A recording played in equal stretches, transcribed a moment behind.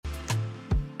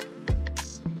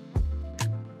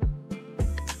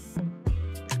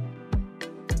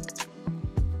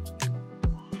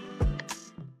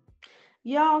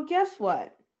Y'all, guess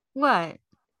what? What?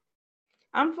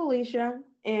 I'm Felicia,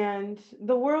 and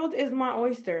the world is my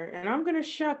oyster, and I'm gonna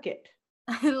shuck it.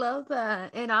 I love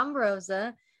that. And I'm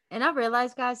Rosa. And I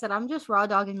realized, guys, that I'm just raw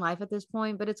dogging life at this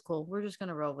point, but it's cool. We're just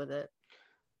gonna roll with it.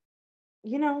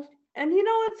 You know, and you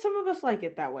know what? Some of us like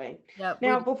it that way. Yep, we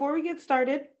Now, do. before we get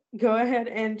started, go ahead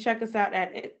and check us out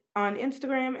on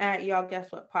Instagram at Y'all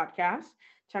Guess What Podcast.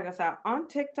 Check us out on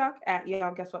TikTok at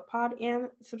Y'all Guess What Pod, and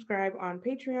subscribe on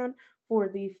Patreon for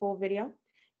the full video.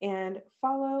 And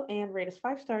follow and rate us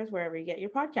 5 stars wherever you get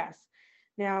your podcasts.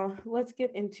 Now, let's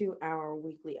get into our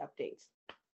weekly updates.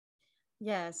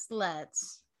 Yes,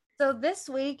 let's. So this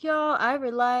week, y'all, I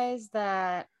realized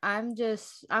that I'm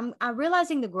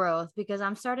realizing the growth because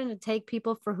I'm starting to take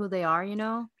people for who they are, and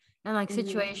like Mm-hmm.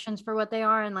 situations for what they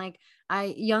are. And like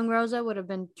young Rosa would have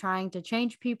been trying to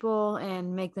change people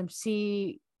and make them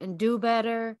see and do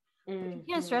better. But you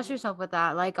can't stress Mm-hmm. yourself with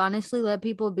that. Like honestly, let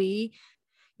people be.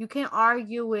 You can't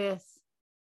argue with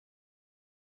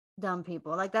dumb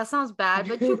people. Like that sounds bad,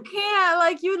 but you can't.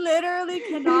 Like you literally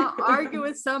cannot argue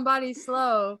with somebody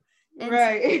slow. And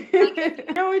Right. like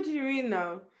I know what you mean,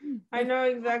 though. I if know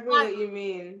exactly what you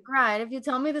mean. right, if you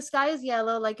tell me the sky is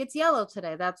yellow, like it's yellow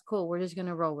today, that's cool. We're just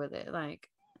gonna roll with it. Like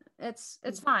it's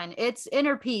fine. It's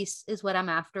inner peace is what I'm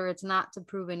after. It's not to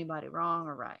prove anybody wrong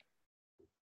or right.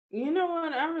 You know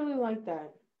what? I really like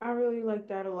that. I really like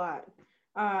that a lot.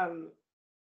 Um,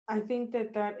 I think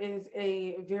that that is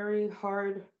a very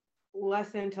hard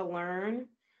lesson to learn.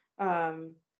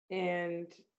 Um, and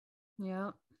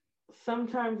Yeah.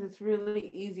 sometimes it's really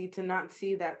easy to not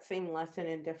see that same lesson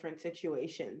in different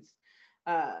situations.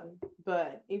 Uh,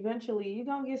 but eventually you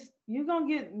gonna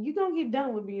get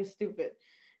done with being stupid.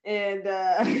 And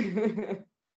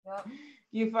Yep.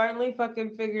 you finally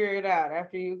fucking figure it out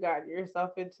after you got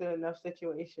yourself into enough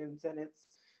situations, and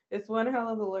it's one hell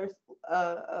of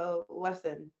a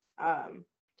lesson.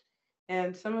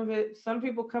 And some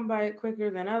people come by it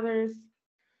quicker than others.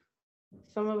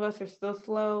 Some of us are still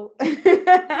slow.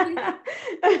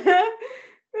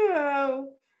 Oh,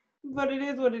 but it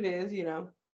is what it is.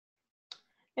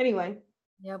 Anyway,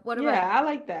 Yep. What about yeah, I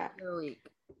like that. your week?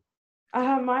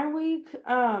 My week,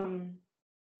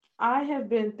 I have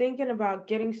been thinking about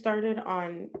getting started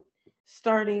on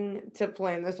starting to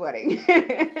plan this wedding.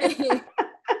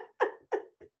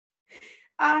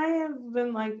 I have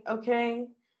been like, okay,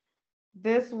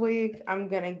 this week I'm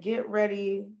gonna get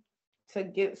ready to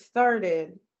get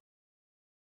started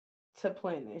to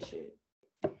plan this shit.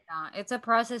 It's a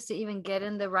process to even get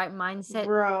in the right mindset to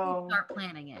Bro, start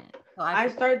planning it. So I I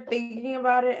feel start thinking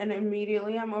about it and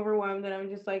immediately I'm overwhelmed and I'm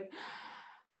just like,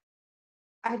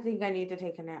 I think I need to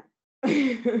take a nap.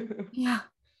 yeah.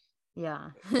 Yeah.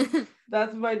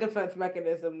 That's my defense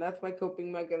mechanism. That's my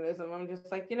coping mechanism. I'm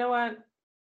just like, you know what?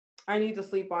 I need to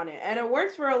sleep on it. And it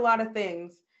works for a lot of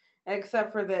things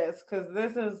except for this, because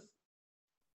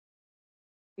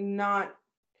not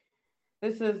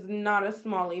this is not a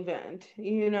small event.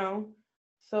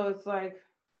 So it's like,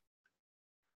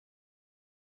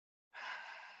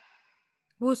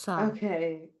 Wusa.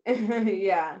 okay.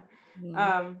 Yeah.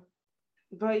 Yeah. Um,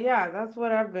 but yeah, that's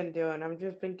what I've been doing. I've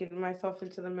just been getting myself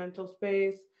into the mental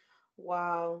space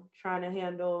while trying to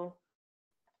handle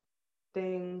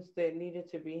things that needed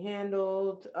to be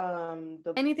handled.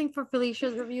 The Anything for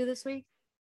Felicia's review this week?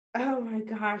 Oh my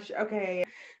gosh. Okay.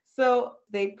 So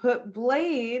they put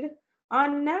Blade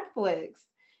on Netflix,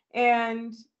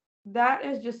 and that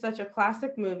is just such a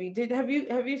classic movie. Did have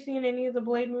you seen any of the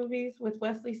Blade movies with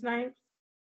Wesley Snipes?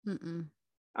 Mm-mm.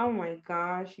 Oh my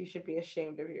gosh, you should be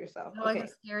ashamed of yourself. Is it like a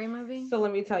Okay. scary movie? So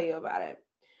let me tell you about it.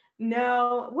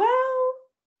 No, well,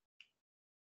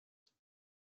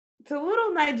 it's a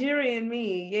little Nigerian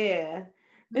me, yeah.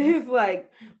 It's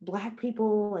like black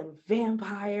people and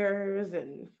vampires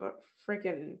and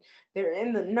freaking they're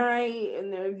in the night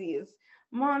and there's these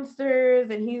monsters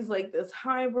and he's like this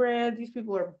hybrid. These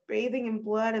people are bathing in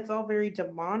blood. It's all very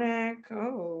demonic.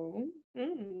 Oh,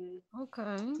 mm,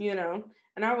 Okay. you know.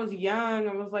 And I was young.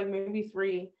 I was like maybe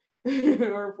 3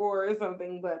 or 4 or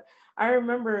something, but I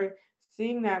remember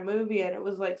seeing that movie and it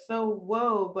was like so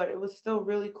whoa, but it was still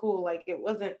really cool. Like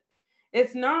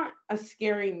it's not a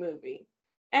scary movie.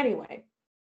 Anyway,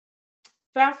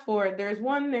 fast forward, there's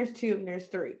one, there's two, and there's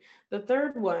three. The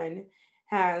third one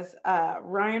has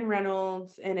Ryan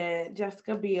Reynolds in it,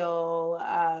 Jessica Biel,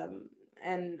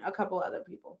 and a couple other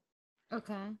people.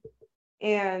 Okay.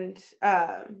 And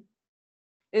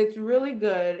it's really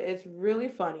good. It's really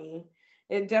funny.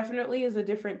 It definitely is a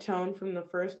different tone from the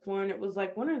first one. It was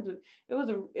like one of the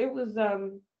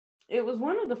it was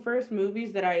one of the first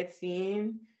movies that I had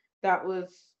seen that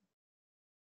was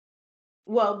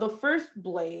well, the first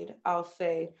Blade, I'll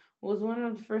say, was one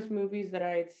of the first movies that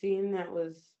I had seen that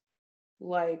was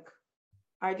like,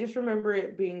 I just remember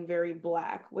it being very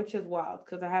black, which is wild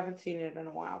because I haven't seen it in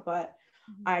a while. But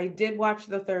Mhm. I did watch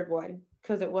the third one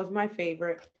because it was my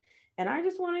favorite. And I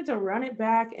just wanted to run it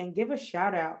back and give a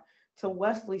shout out to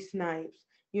Wesley Snipes.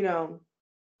 You know,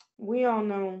 we all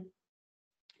know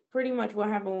pretty much what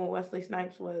happened when Wesley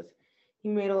Snipes was he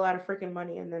made a lot of freaking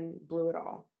money and then blew it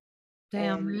all.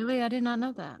 Damn, And really? I did not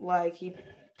know that. like he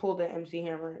pulled an MC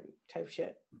Hammer type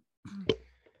shit.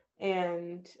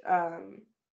 And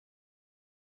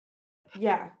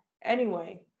yeah,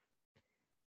 anyway,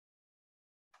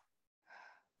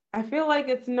 I feel like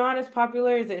it's not as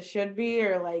popular as it should be,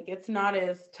 or like it's not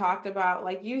as talked about.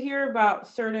 Like you hear about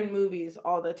certain movies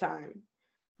all the time,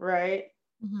 right?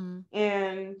 Hmm.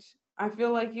 And I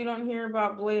feel like you don't hear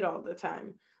about Blade all the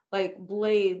time. Like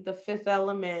Blade, The Fifth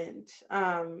Element,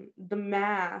 The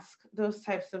Mask, those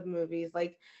types of movies.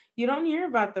 Like you don't hear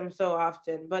about them so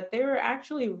often, but they were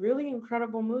actually really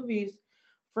incredible movies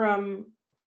from,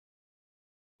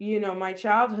 my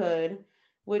childhood,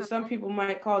 which some people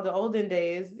might call the olden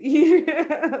days,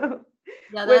 Yeah,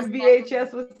 that's when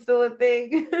VHS was still a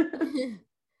thing.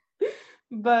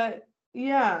 But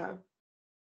yeah,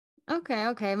 okay.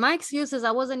 Okay. My excuse is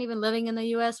I wasn't even living in the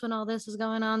US when all this was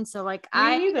going on. So like me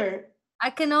I neither. I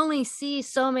can only see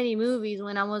so many movies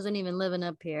when I wasn't even living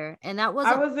up here. And that I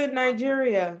wasn't was in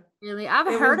Nigeria. really, I've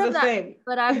It heard was of the that, same.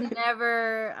 but I've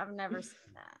never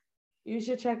seen that. You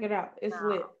should check it out. No, It's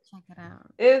lit. check it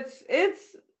out.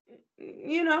 It's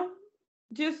you know,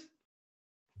 just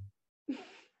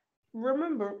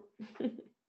remember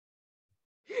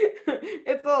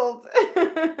it's old.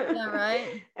 Yeah,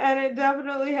 right. And it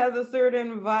definitely has a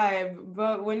certain vibe,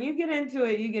 but when you get into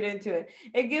it, you get into it.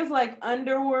 It gives like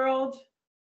underworld,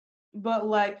 but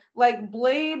like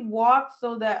Blade walked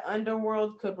so that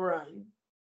underworld could run.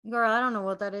 Girl, I don't know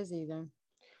what that is either.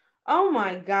 Oh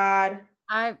my god.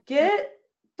 I Get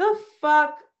the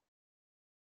fuck.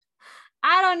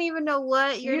 I don't even know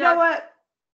what you're You know talking. what?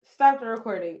 Stop the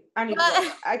recording. I need to go.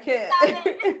 What? I can't. Stop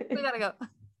it. We gotta go.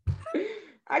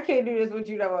 I can't do this with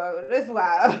you no more. This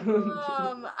wild.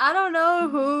 I don't know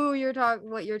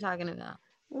what you're talking about.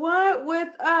 What with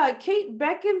Kate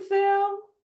Beckinsale?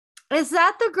 Is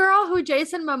that the girl who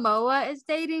Jason Momoa is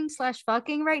dating slash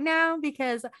fucking right now?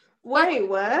 Because fuck, Wait,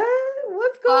 what?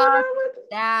 What's going fuck on with?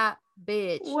 that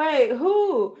bitch. Wait,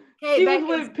 who? Kate She was Beckinsale.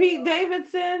 with Pete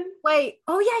Davidson. Wait,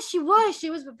 oh yeah, she was. She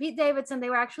was with Pete Davidson. They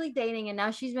were actually dating, and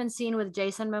now she's been seen with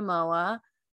Jason Momoa.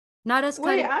 Not as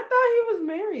Wait, cutting. I thought he was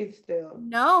married still.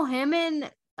 No, him and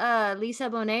Lisa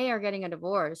Bonet are getting a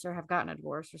divorce or have gotten a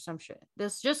divorce or some shit.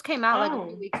 This just came out like a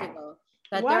few Oh, weeks ago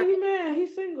that why are they're you mad?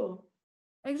 He's single.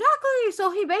 exactly. So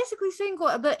he basically single.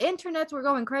 The internets were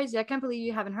going crazy. I can't believe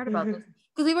you haven't heard about this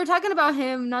because we were talking about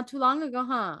him not too long ago,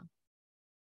 huh?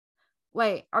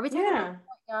 Wait, are we talking about Yeah.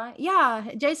 that guy?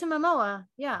 Yeah, Jason Momoa.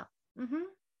 Yeah. Mm-hmm.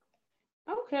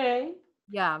 Okay.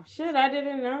 Yeah, Shit, I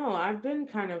didn't know. I've been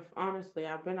out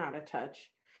of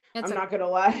touch. it's I'm okay. not gonna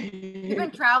You've lie.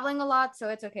 been traveling a lot, so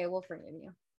it's okay. We'll forgive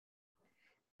you.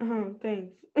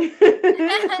 Thanks.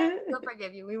 We'll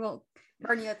forgive you. We won't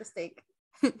burn you at the stake.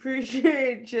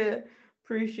 Appreciate you.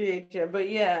 Appreciate you. But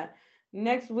yeah,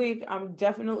 next week I'm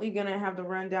definitely gonna have the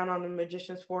rundown on the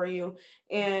magicians for you.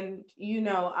 And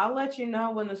I'll let you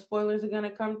know when the spoilers are gonna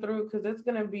come through because it's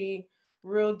gonna be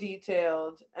real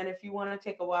detailed. And if you want to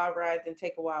take a wild ride, then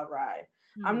take a wild ride.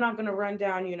 I'm Hmm. not gonna run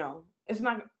down,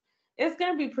 it's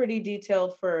gonna be pretty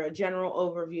detailed for a general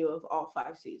overview of all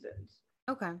 5 seasons.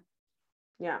 Okay.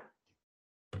 Yeah.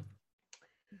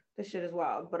 This shit is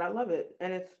wild, but I love it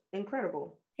and it's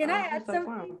incredible. Can I I was add just like,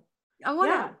 something? wow. I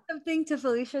want to add Yeah, something to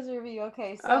Felicia's review.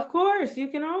 Okay, so of course, you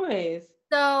can always.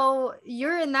 so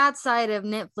you're in that side of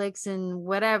Netflix and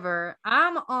whatever.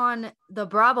 I'm on the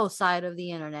Bravo side of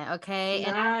the internet, okay?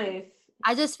 And Nice.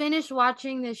 I just finished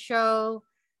watching this show.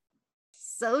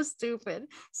 So stupid.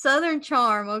 Southern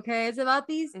Charm, okay? It's about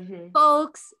these Mhm.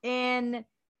 folks in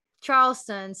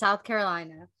Charleston, South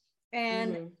Carolina.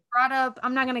 And Mhm. brought up,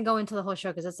 I'm not gonna go into the whole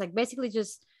show because it's like basically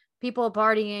just people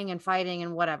partying and fighting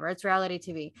and whatever. It's reality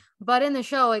TV. But in the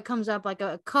show, it comes up like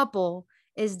a couple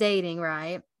is dating,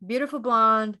 right? Beautiful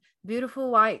blonde,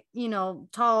 beautiful white,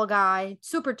 tall guy,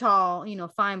 super tall,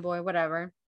 fine boy,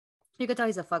 whatever. You could tell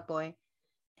he's a fuck boy.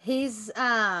 He's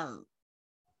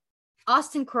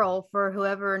Austin Kroll, for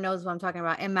whoever knows what I'm talking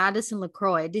about, and Madison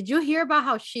LaCroix. Did you hear about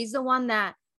how she's the one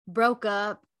that broke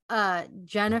up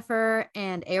Jennifer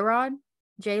and A-Rod?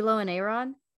 J-Lo and A-Rod?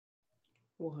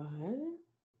 What?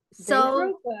 They So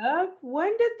broke up. When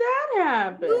did that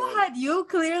happen? you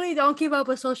clearly don't keep up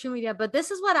with social media, but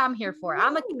this is what I'm here for. No.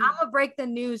 I'm a break the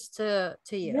news to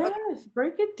you. Okay. Yes,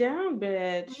 break it down,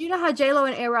 bitch. You know how J Lo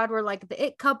and A Rod were like the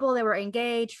it couple. They were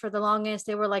engaged for the longest.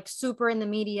 They were like super in the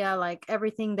media. Like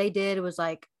everything they did was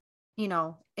like,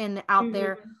 in out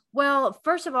there. Mhm. Well,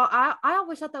 first of all, I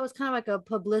always thought that was kind of like a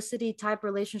publicity type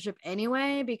relationship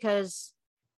anyway, because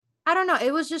I don't know,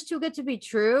 it was just too good to be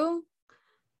true.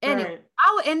 Anyway,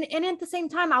 Right. and at the same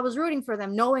time, I was rooting for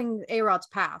them, knowing A Rod's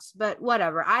past, but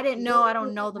whatever. I didn't know. I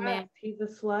don't know the man. He's a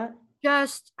slut.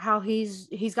 Just how he's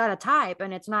got a type,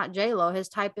 and it's not J Lo. His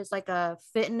type is like a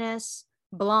fitness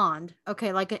blonde.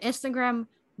 Okay, like an Instagram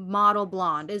model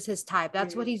blonde is his type.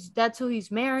 That's who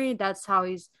he's married. That's how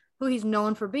he's who he's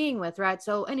known for being with, right?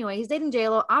 So anyway, he's dating J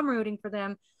Lo. I'm rooting for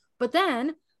them, but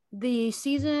then the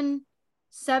season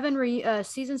seven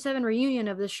reunion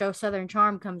of this show Southern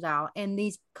Charm comes out, and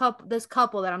this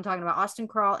couple that I'm talking about, Austin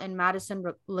Crawl and Madison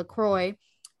LaCroix,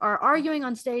 are arguing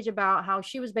on stage about how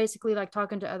she was basically like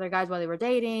talking to other guys while they were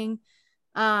dating.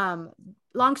 Um,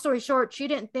 Long story short, she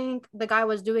didn't think the guy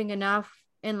was doing enough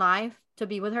in life to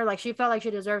be with her. Like she felt like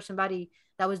she deserved somebody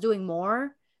that was doing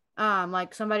more.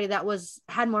 Like somebody that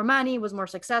had more money, was more I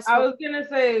successful. was gonna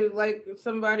say like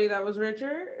somebody that was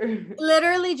richer.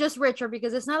 Literally just richer,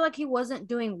 because it's not like he wasn't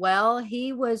doing well.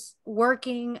 He was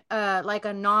working like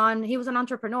he was an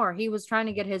entrepreneur. He was trying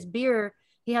to get his beer.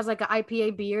 He has like an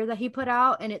IPA beer that he put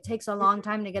out, and it takes a long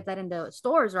time to get that into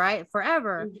stores, right?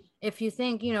 Forever. If you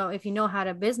think, if you know how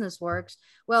the business works.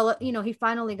 Well, he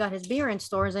finally got his beer in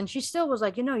stores, and she still was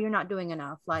like, you're not doing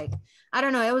enough. Like, I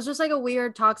don't know. It was just like a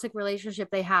weird toxic relationship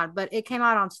they had, but it came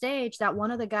out on stage that one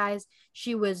of the guys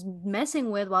she was messing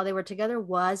with while they were together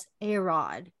was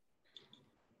A-Rod.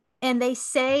 And they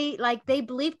say, like, they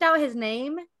bleeped out his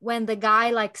name when the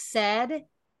guy like said,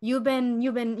 you've been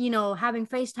having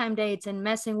FaceTime dates and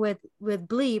messing with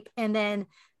bleep. And then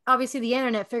obviously the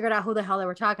internet figured out who the hell they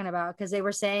were talking about, because they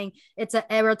were saying it's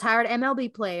a retired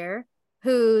MLB player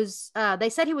who's they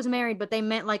said he was married, but they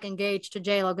meant like engaged to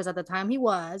J-Lo, because at the time he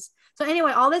was. So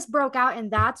anyway, all this broke out,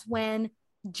 and that's when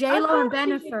I J-Lo and thought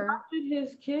he Bennifer. adopted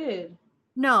his kid.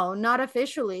 No, not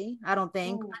officially, I don't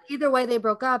think. Oh. But either way, they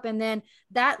broke up. And then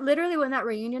that literally, when that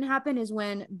reunion happened, is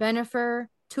when Bennifer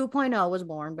 2.0 was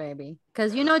born, baby.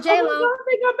 Because Oh J my Lo, god,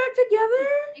 they got back together?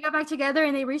 they got back together,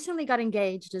 and they recently got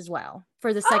engaged as well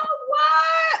for the second. Oh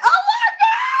what? Oh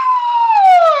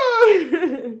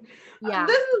my god! Yeah,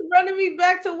 This is running me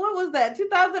back to what was that?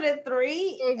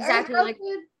 2003 or exactly. Like,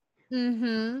 something?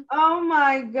 mm-hmm. Oh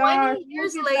my gosh. 20 Look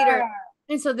years at later. that.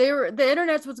 And so the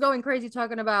internet was going crazy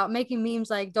talking about making memes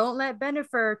like, don't let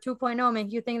Bennifer 2.0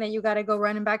 make you think that you got to go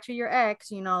running back to your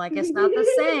ex. Like, it's not the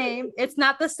same. It's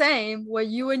not the same. What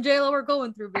you and JLo are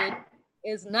going through, bitch,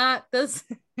 is not this.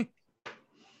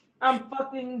 I'm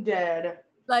fucking dead.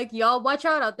 Like, y'all watch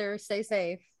out there. Stay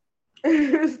safe.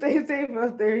 Stay safe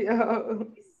out there, yo.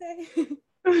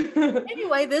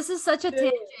 Anyway, this is such a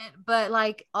tangent, but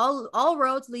like all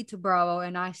roads lead to Bravo,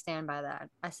 and I stand by that.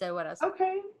 I said what I said.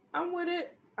 Okay, I'm with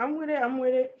it. I'm with it. I'm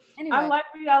with it. I Anyway, like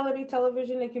reality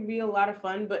television. It can be a lot of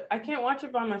fun, but I can't watch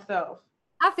it by myself.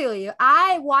 I feel you.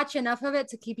 I watch enough of it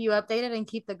to keep you updated and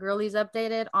keep the girlies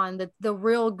updated on the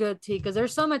real good tea, because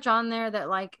there's so much on there that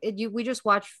like we just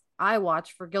watch. I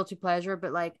watch for guilty pleasure,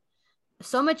 but like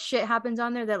so much shit happens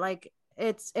on there that like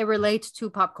it relates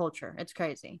to pop culture. It's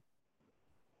crazy.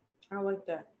 I like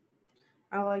that.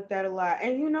 I like that a lot.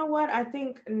 And you know what? I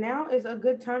think now is a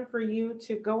good time for you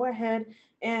to go ahead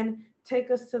and take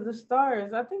us to the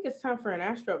stars. I think it's time for an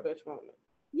Astro Bitch moment.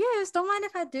 Yes, don't mind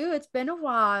if I do. It's been a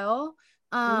while.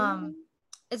 Mhm. Um,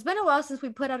 it's been a while since we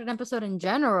put out an episode in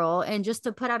general, and just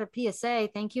to put out a PSA,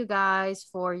 thank you guys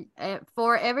for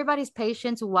everybody's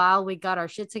patience while we got our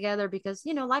shit together, because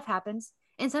life happens,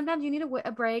 and sometimes you need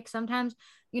a break. Sometimes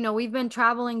we've been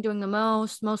traveling, doing the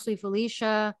mostly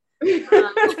Felicia. That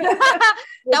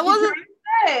What you wasn't trying to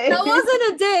say? that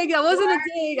wasn't a dig. That wasn't Why a are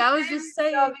dig. you I was just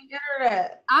saying on saying. the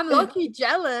internet? I'm low-key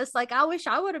jealous. Like, I wish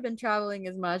I would have been traveling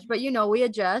as much, but we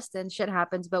adjust and shit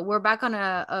happens. But we're back on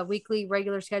a weekly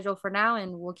regular schedule for now,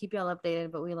 and we'll keep y'all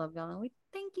updated. But we love y'all, and we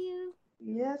thank you.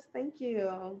 Yes, thank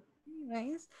you.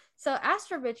 Anyways, so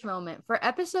Astro Bitch moment for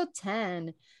episode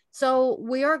 10. So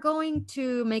we are going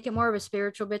to make it more of a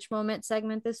spiritual bitch moment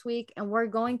segment this week, and we're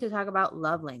going to talk about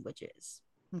love languages.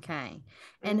 Okay.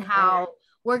 And how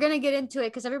we're going to get into it,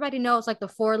 because everybody knows like the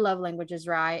 4 love languages,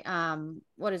 right?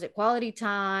 What is it? Quality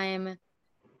time.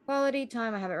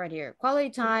 I have it right here.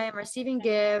 Quality time, receiving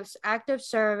gifts, active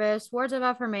service, words of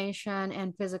affirmation,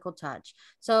 and physical touch.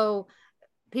 So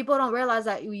people don't realize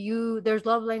that there's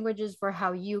love languages for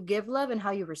how you give love and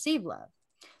how you receive love.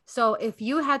 So if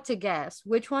you had to guess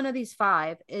which one of these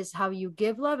five is how you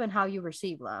give love and how you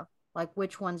receive love, like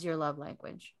which one's your love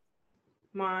language?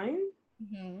 Mine,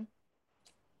 Mm-hmm.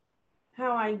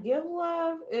 how I give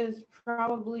love is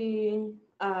probably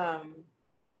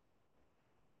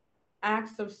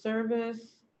acts of service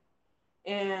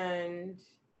and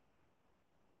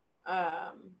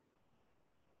um,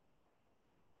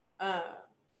 uh,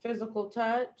 physical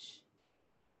touch.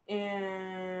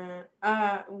 And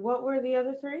what were the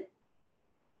other three?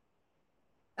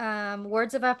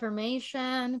 Words of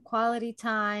affirmation, quality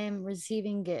time,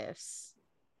 receiving gifts.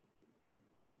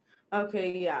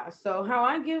 Okay, yeah. So how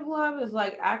I give love is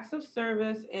like acts of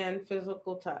service and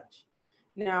physical touch.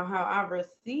 Now, how I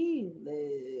receive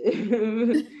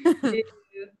it is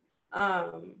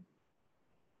um,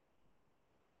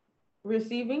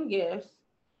 receiving gifts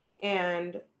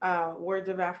and words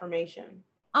of affirmation.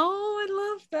 Oh, I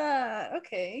love that.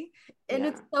 Okay. And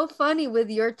it's Yeah. so funny with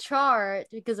your chart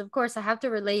because, of course, I have to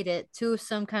relate it to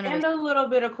some kind of a. And a little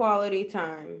bit of quality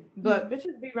time. But Mhm.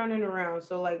 bitches be running around.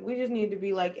 So, like, we just need to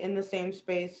be, like, in the same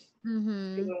space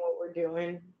Mhm. doing what we're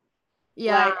doing.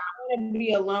 Yeah. Like, I want to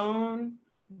be alone,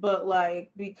 but,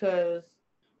 like,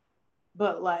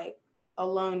 like,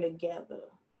 alone together.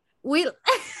 We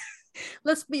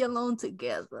let's be alone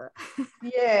together.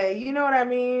 Yeah, you know what I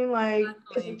mean? Like,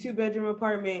 it's a Exactly. two-bedroom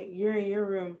apartment. You're in your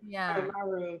room, I'm in Yeah. my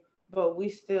room, but we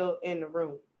still in the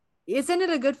room. Isn't it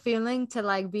a good feeling to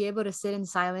like be able to sit in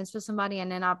silence with somebody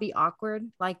and then not be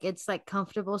awkward? Like it's like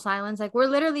comfortable silence. Like we're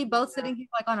literally both Yeah. sitting here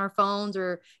like on our phones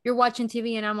or you're watching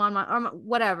TV and I'm on my or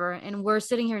whatever and we're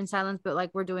sitting here in silence but like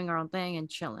we're doing our own thing and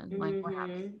chilling. Like we're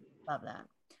happy. Mm-hmm. Love that.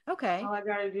 Okay. All I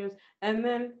gotta do is, and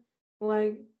then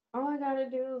like all I gotta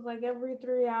do is like every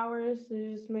 3 hours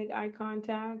to just make eye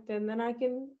contact, and then I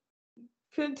can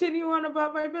continue on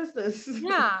about my business.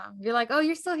 Yeah. You're like, "Oh,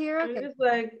 you're still here? I'm Okay." just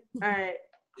like, all right,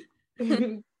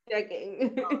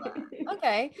 checking. Love that.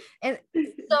 Okay. And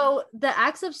so the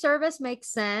acts of service make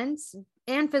sense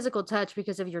and physical touch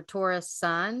because of your Taurus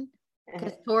sun.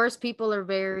 Because Taurus people are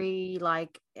very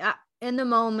like in the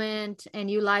moment and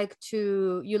you like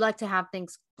to have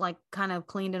things like kind of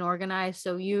cleaned and organized.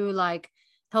 So you like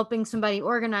helping somebody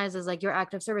organize is like your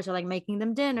act of service or like making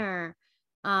them dinner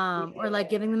or like Yeah.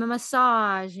 giving them a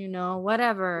massage,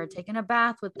 whatever, taking a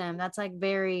bath with them. That's like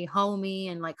very homey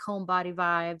and like homebody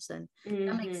vibes and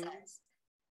that makes Mm-hmm. sense.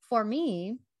 For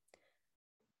me,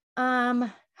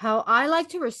 how I like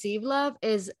to receive love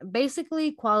is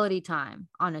basically quality time,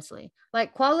 honestly.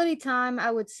 Like quality time,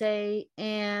 I would say,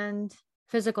 and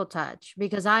physical touch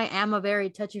because I am a very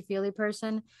touchy-feely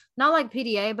person. Not like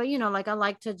PDA, but like I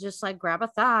like to just like grab a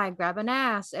thigh, grab an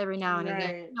ass every now and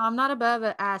again. Right. I'm not above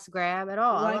an ass grab at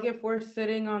all. I Like love if we're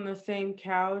sitting on the same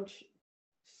couch,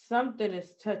 something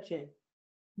is touching.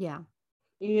 yeah.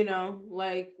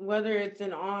 Like whether it's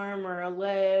an arm or a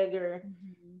leg or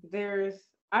Mhm. there's,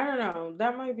 I don't know,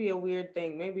 that might be a weird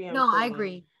thing. Maybe I'm No, I crazy.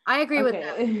 agree. I agree with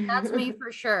that. That's me Okay.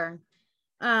 for sure.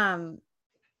 Um,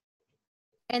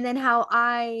 And then how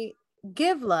I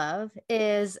give love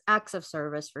is acts of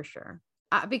service for sure.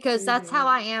 Because that's how Hmm.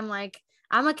 I am. Like,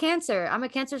 I'm a Cancer. I'm a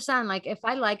Cancer sun. Like, if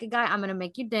I like a guy, I'm going to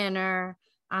make you dinner.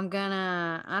 I don't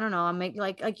know, I'll make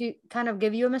like you kind of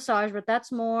give you a massage, but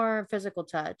that's more physical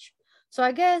touch. So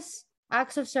I guess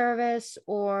acts of service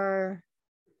or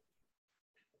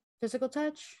physical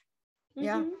touch.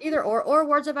 Yeah. Hmm. Either or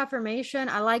words of affirmation.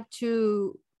 I like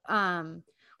to,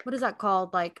 what is that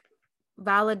called? Like,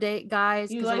 validate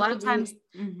guys You because a like lot to of times be.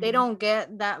 they Hmm. don't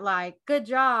get that like good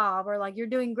job or like you're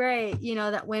doing great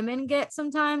that women get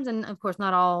sometimes, and of course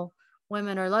not all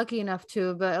women are lucky enough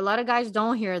to, but a lot of guys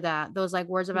don't hear that, those like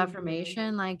words of Hmm.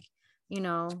 affirmation, like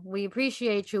we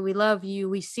appreciate you, we love you,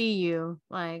 we see you,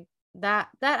 like that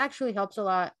actually helps a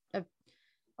lot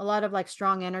of like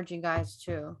strong energy guys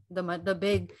too, the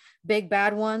big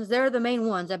bad ones, they're the main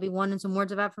ones that be wanting some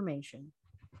words of affirmation.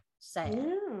 Sad.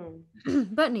 Yeah.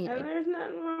 But And needed. there's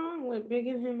nothing wrong with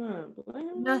bigging him up. Let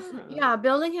him Nothing. up. Yeah,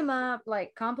 building him up,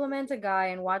 like compliment a guy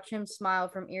and watch him smile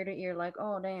from ear to ear, like,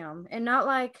 oh damn. And not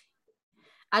like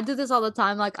I do this all the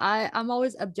time. Like I'm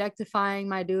always objectifying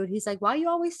my dude. He's like, why are you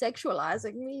always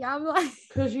sexualizing me? I'm like,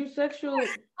 Cause you sexual.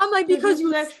 I'm like, Cause because you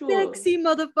you sexual. sexy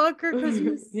motherfucker, because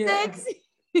you Yeah. sexy.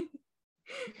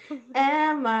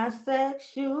 Am I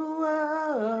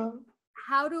sexual?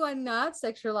 How do I not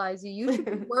sexualize you? You should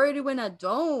be worried when I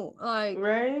don't. Like,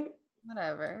 Right?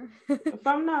 whatever. If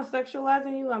I'm not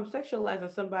sexualizing you, I'm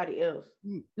sexualizing somebody else.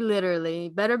 Literally.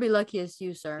 Better be lucky it's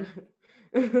you, sir.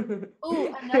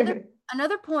 Oh,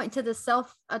 another point to the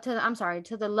I'm sorry,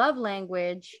 to the love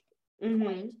language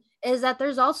point Hmm. is that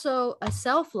there's also a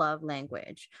self-love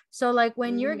language. So like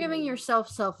when you're giving Mm. yourself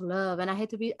self-love, and I hate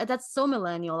to be, that's so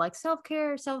millennial, like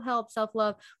self-care, self-help,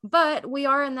 self-love, but we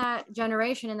are in that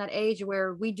generation, in that age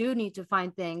where we do need to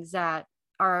find things that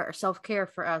are self-care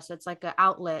for us. It's like an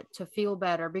outlet to feel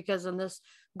better, because in this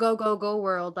go go go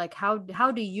world, like how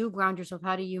do you ground yourself?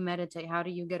 How do you meditate? How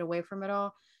do you get away from it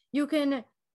all? You can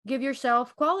give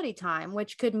yourself quality time,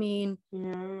 which could mean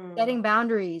Yeah. setting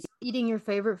boundaries, eating your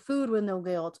favorite food with no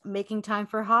guilt, making time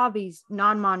for hobbies,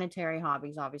 non-monetary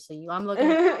hobbies. Obviously, I'm looking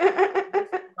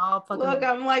at all Look, fucking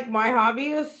I'm like, my hobby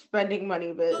is spending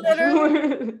money, literally.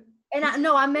 bitch. And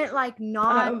no, I meant like I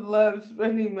non. love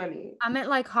spending money. I meant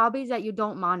like hobbies that you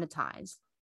don't monetize.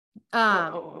 Oh,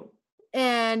 Um, oh,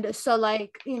 and so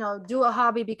like do a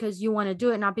hobby because you want to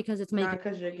do it, not because it's making not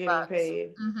because you're getting bucks.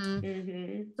 paid. Mm-hmm.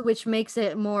 Mm-hmm. Which makes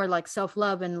it more like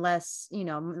self-love and less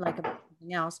like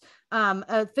something else.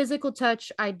 A physical touch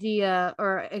idea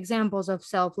or examples of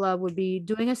self-love would be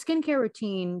doing a skincare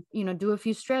routine, do a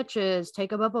few stretches,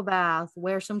 take a bubble bath,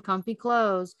 wear some comfy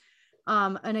clothes.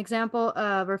 An example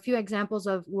of, or a few examples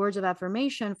of words of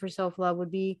affirmation for self-love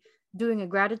would be doing a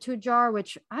gratitude jar,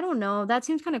 which I don't know, that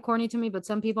seems kind of corny to me, but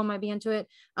some people might be into it.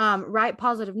 Write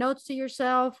positive notes to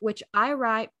yourself, which I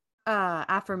write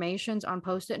affirmations on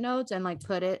post-it notes and like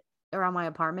put it around my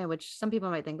apartment, which some people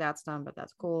might think that's dumb, but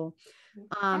that's cool.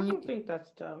 I You don't think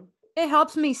that's dumb. It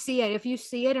helps me see it. If you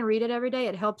see it and read it every day,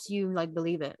 it helps you like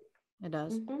believe it. It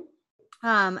does.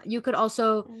 Mm-hmm. You could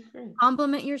also Okay.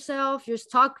 compliment yourself,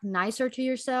 just talk nicer to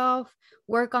yourself,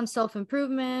 work on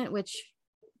self-improvement, which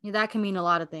that can mean a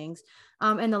lot of things.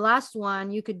 And the last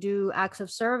one, you could do acts of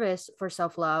service for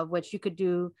self-love, which you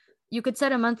could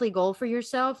set a monthly goal for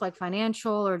yourself, like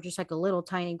financial or just like a little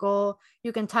tiny goal.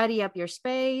 You can tidy up your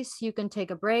space, you can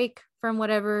take a break from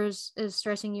whatever is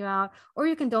stressing you out, or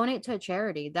you can donate to a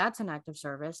charity. That's an act of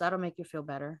service. That'll make you feel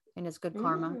better and it's good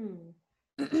karma.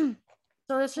 Mm.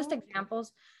 So it's just Okay.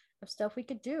 examples of stuff we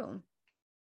could do.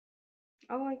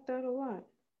 I like that a lot.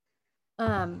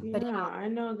 But Yeah, I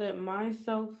know that my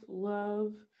self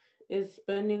love is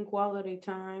spending quality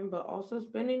time, but also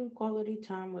spending quality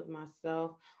time with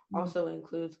myself yeah. also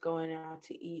includes going out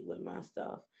to eat with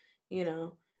myself. You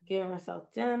know, giving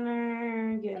myself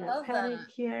dinner, getting I a love that.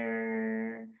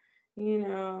 pedicure, you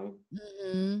know,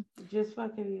 Hmm. just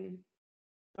fucking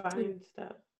Dude, buying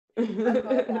stuff. I love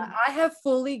that. I have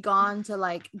fully gone to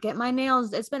like get my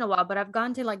nails. It's been a while, but I've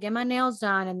gone to like get my nails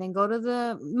done and then go to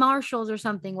the Marshalls or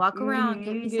something, walk around,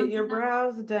 get me Get something your else.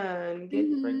 brows done, get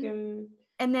Hmm. freaking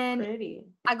And then pretty.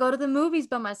 I go to the movies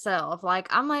by myself. Like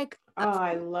I'm like Oh,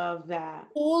 I love that.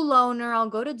 full loner. I'll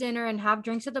go to dinner and have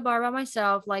drinks at the bar by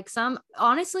myself. Like some,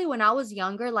 honestly, when I was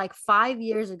younger, like 5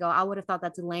 years ago, I would have thought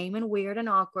that's lame and weird and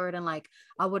awkward. And like,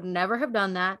 I would never have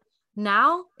done that.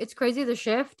 Now it's crazy the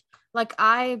shift. Like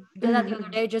I did that the other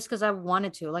day just because I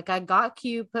wanted to. Like I got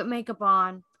cute, put makeup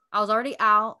on. I was already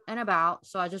out and about.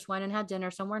 So I just went and had dinner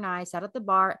somewhere nice, sat at the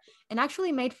bar, and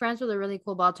actually made friends with a really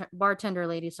cool bartender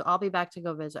lady. So I'll be back to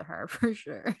go visit her for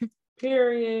sure.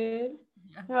 Period.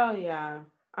 Yeah. Hell yeah.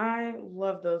 I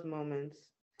love those moments.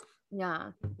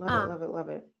 Yeah. Love it, love it, love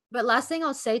it. But last thing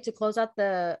I'll say to close out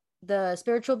the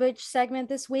spiritual bitch segment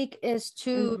this week is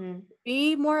to Mm-hmm.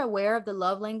 be more aware of the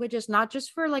love languages, not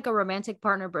just for like a romantic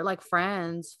partner, but like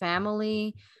friends,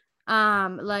 family.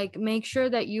 Like make sure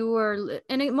that you are,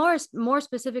 and more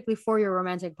specifically for your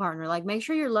romantic partner, like make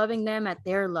sure you're loving them at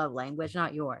their love language,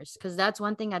 not yours, because that's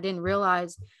one thing I didn't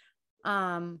realize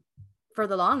um for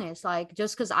the longest. Like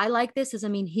just because I like this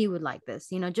doesn't mean he would like this,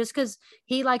 just because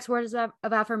he likes words of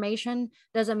affirmation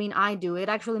doesn't mean I do. It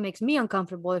actually makes me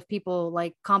uncomfortable if people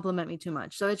like compliment me too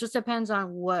much. So it just depends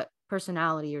on what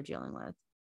personality you're dealing with.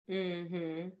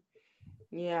 Mm-hmm.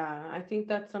 Yeah, I think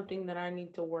that's something that I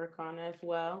need to work on as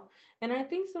well. And I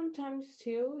think sometimes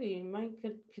too, you might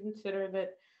could consider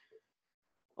that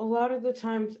a lot of the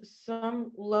times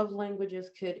some love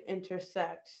languages could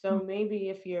intersect. So maybe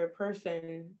if your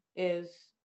person is,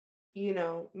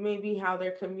 maybe how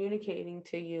they're communicating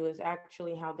to you is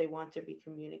actually how they want to be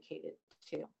communicated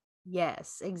to.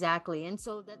 Yes, exactly. And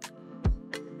so that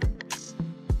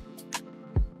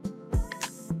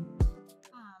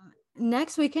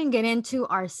next we can get into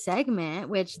our segment,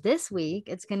 which this week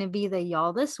it's gonna be the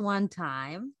y'all this one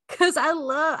time. Cause I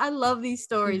love these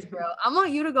stories, bro. I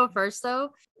want you to go first though.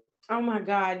 Oh my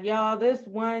God, y'all, this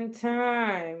one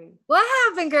time. What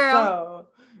happened, girl?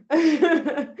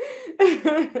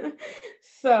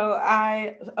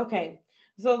 So, okay.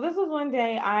 So this was one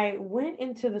day I went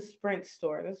into the Sprint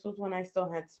store. This was when I still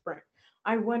had Sprint.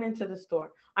 I went into the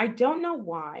store. I don't know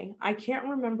why. I can't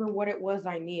remember what it was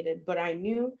I needed, but I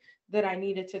knew that I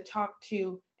needed to talk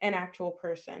to an actual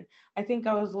person. I think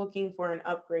I was looking for an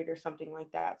upgrade or something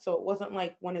like that. So it wasn't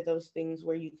like one of those things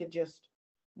where you could just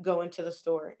go into the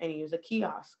store and use a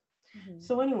kiosk. Mhm.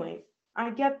 So anyway, I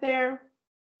get there.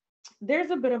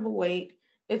 There's a bit of a wait.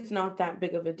 It's not that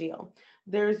big of a deal.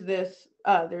 There's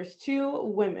two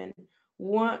women,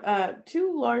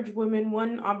 two large women,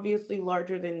 one obviously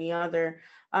larger than the other,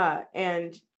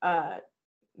 and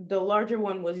the larger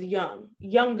one was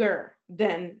younger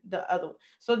than the other one.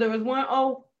 So there was one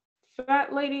old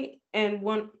fat lady and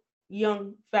one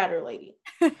young fatter lady.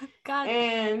 God.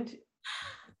 And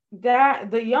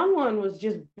that the young one was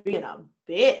just being a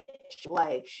bitch.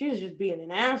 Like she was just being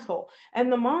an asshole.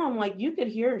 And the mom, like you could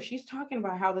hear her, she's talking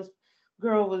about how this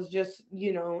girl was just,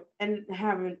 and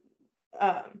having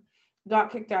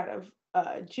got kicked out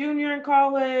of junior in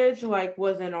college, like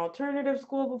was in alternative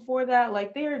school before that.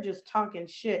 Like they are just talking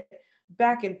shit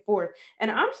back and forth.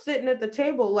 And I'm sitting at the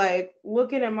table like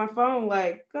looking at my phone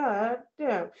like, God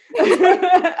damn.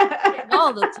 Getting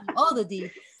all the tea, all the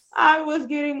deets. I was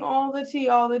getting all the tea,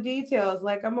 all the details.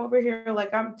 Like I'm over here,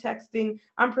 like I'm texting,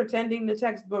 I'm pretending to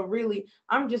text, but really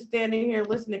I'm just standing here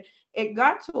listening. It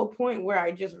got to a point where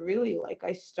I just really like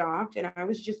I stopped and I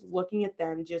was just looking at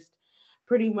them just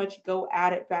pretty much go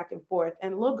at it back and forth.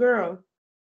 And little girl,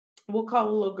 we'll call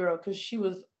her little girl because she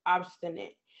was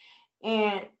obstinate.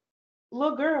 And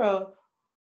little girl,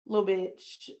 little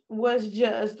bitch, was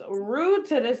just rude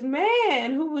to this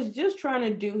man who was just trying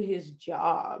to do his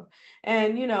job.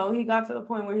 And, he got to the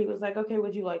point where he was like, okay,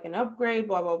 would you like an upgrade?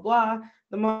 Blah, blah, blah.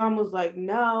 The mom was like,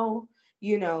 no,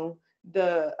 you know,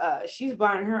 she's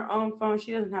buying her own phone.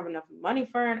 She doesn't have enough money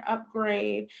for an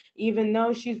upgrade, even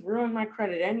though she's ruined my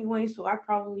credit anyway. So I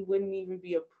probably wouldn't even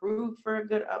be approved for a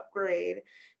good upgrade.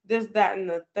 This, that, and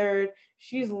the third.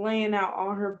 She's laying out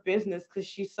all her business because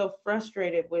she's so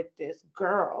frustrated with this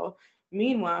girl.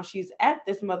 Meanwhile, she's at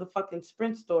this motherfucking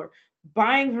Sprint store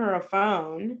buying her a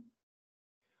phone,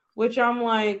 which I'm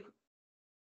like,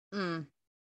 Mm.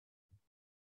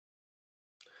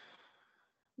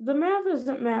 the math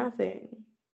isn't mathing.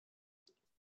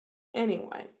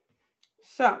 Anyway,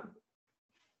 so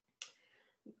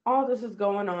all this is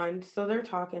going on. So they're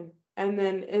talking, and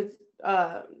then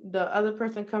the other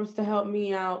person comes to help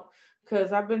me out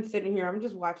because I've been sitting here. I'm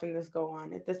just watching this go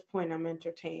on. At this point, I'm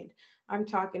entertained. I'm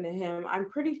talking to him.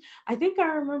 I think I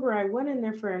remember I went in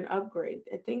there for an upgrade.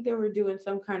 I think they were doing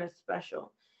some kind of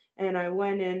special. And I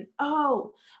went in.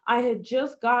 Oh, I had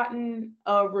just gotten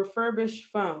a refurbished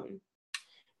phone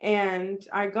and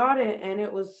I got it and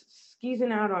it was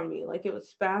skeezing out on me. Like it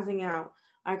was spazzing out.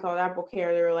 I called Apple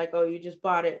Care. They were like, oh, you just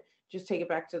bought it. Just take it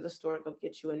back to the store. They'll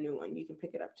get you a new one. You can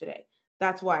pick it up today.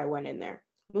 That's why I went in there.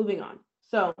 Moving on.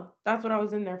 So that's what I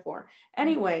was in there for.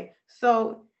 Anyway,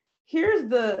 so here's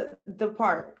the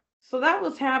part. So that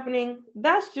was happening.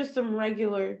 That's just some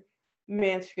regular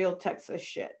Mansfield, Texas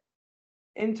shit.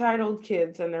 Entitled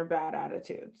kids and their bad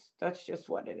attitudes. That's just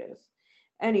what it is.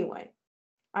 Anyway,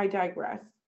 I digress.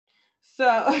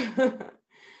 So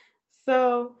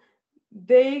so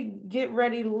they get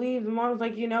ready to leave. The mom's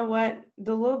like, you know what?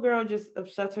 The little girl just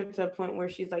upsets her to a point where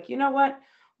she's like, you know what?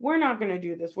 We're not gonna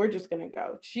do this. We're just gonna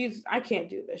go. I can't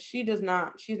do this. She's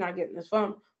not getting this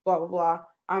phone, blah blah blah.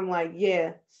 I'm like,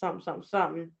 yeah,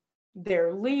 something.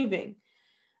 They're leaving.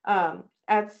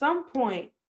 At some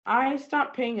point, I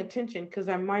stopped paying attention because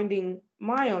I'm minding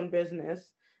my own business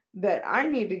that I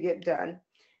need to get done.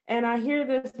 And I hear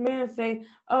this man say,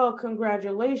 oh,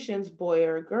 congratulations, boy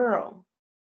or girl.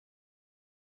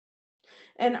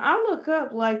 And I look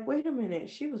up like, wait a minute,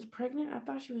 she was pregnant? I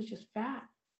thought she was just fat,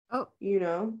 Oh, you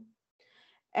know?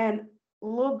 And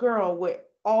little girl with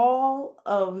all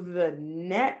of the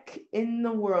neck in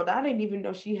the world. I didn't even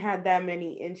know she had that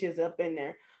many inches up in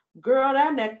there. Girl,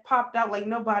 that neck popped out like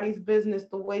nobody's business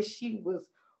the way she was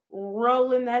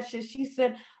rolling that shit. She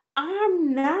said,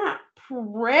 I'm not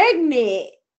pregnant.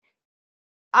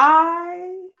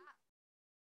 I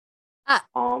ah,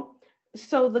 um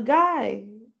so the guy,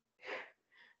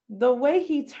 the way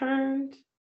he turned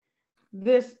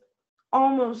this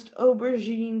almost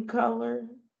aubergine color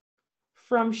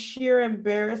from sheer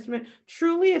embarrassment.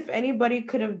 Truly, if anybody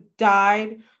could have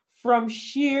died from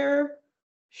sheer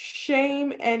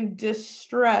shame and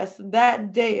distress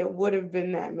that day, it would have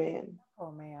been that man.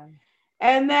 oh man,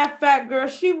 And that fat girl,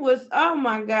 she was, oh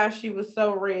my gosh, she was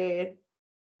so red.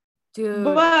 dude.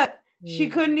 But she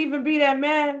Mm. couldn't even be that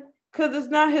man because it's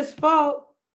not his fault.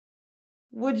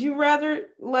 Would you rather,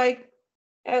 like,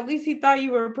 at least he thought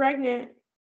you were pregnant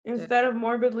Dude, instead of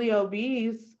morbidly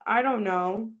obese? I don't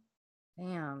know.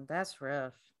 damn, that's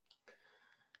rough.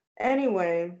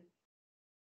 Anyway,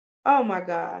 oh my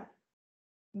God.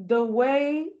 The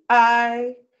way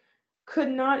I could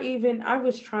not even, I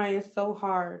was trying so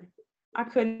hard. I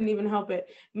couldn't even help it.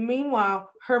 Meanwhile,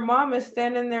 her mom is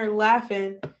standing there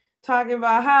laughing, talking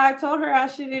about how I told her how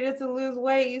she needed to lose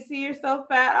weight. You see, you're so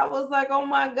fat. I was like, oh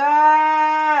my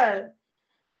God.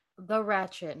 The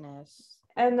ratchetness.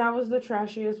 And that was the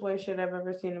trashiest white shit I've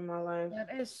ever seen in my life.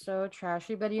 That is so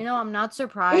trashy. But I'm not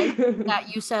surprised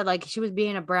that you said like she was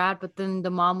being a brat, but then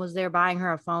the mom was there buying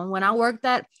her a phone. When I worked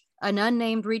at an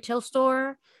unnamed retail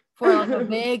store for like a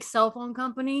big cell phone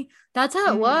company, that's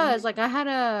how it was. Like I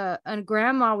had a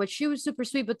grandma, which she was super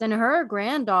sweet, but then her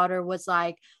granddaughter was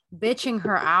like bitching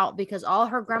her out because all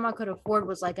her grandma could afford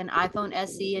was like an iPhone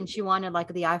SE and she wanted like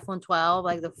the iPhone 12,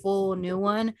 like the full new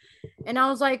one. And I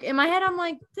was like, in my head, I'm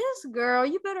like, this girl,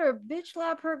 you better bitch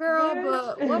slap her, girl,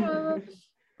 but whatever.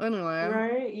 Anyway,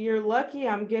 Right? You're lucky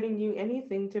I'm getting you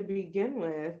anything to begin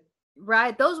with.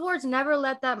 right. Those words never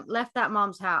left that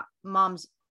mom's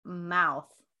mouth.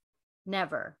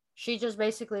 Never. She just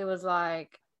basically was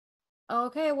like,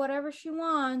 okay, whatever she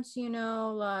wants,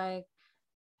 like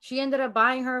she ended up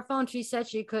buying her a phone she said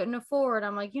she couldn't afford.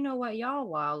 I'm like, you know what? Y'all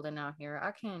wilding out here.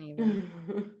 I can't even.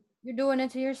 You're doing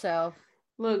it to yourself.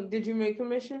 Look, did you make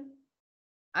commission?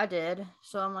 I did.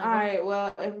 So I'm like, All right,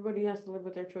 well, everybody has to live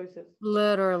with their choices.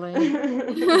 literally.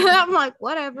 I'm like,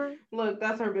 whatever. Look,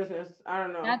 that's her business. I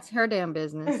don't know. That's her damn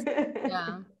business.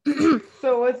 Yeah.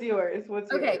 So what's yours?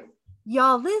 What's Okay. yours?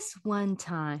 Y'all, this one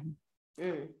time,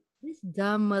 this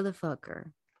dumb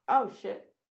motherfucker. Oh, shit.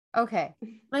 Okay.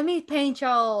 Let me paint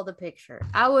y'all the picture.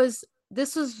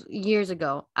 This was years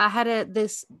ago. I had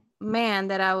this boy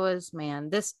that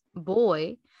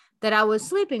I was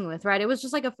sleeping with, right? It was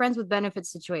just like a friends with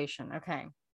benefits situation. Okay.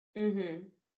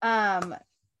 I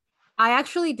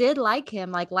actually did like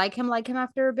him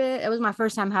after a bit. It was my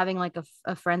first time having like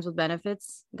a friends with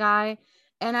benefits guy.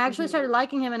 And I actually started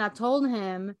liking him and I told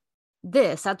him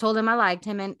I liked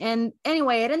him. And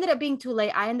anyway, it ended up being too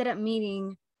late. I ended up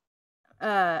meeting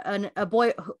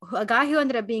a guy who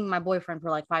ended up being my boyfriend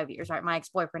for like 5 years, right? My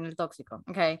ex-boyfriend, El Toxico.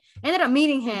 Okay. Ended up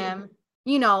meeting him.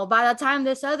 By the time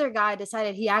this other guy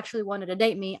decided he actually wanted to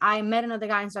date me, I met another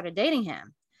guy and started dating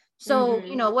him. So,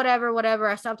 whatever.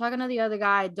 I stopped talking to the other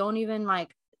guy. Don't even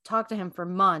like talk to him for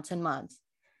months and months.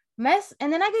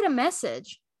 And then I get a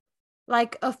message. I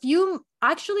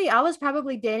was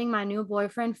probably dating my new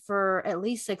boyfriend for at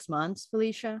least 6 months,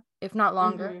 Felicia, if not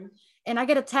longer. And I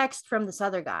get a text from this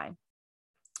other guy.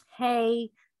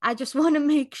 Hey, I just want to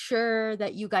make sure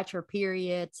that you got your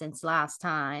period since last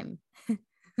time.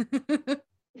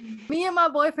 Me and my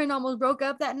boyfriend almost broke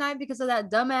up that night because of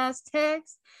that dumbass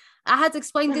text. I had to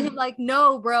explain to him, like,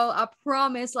 no, bro, I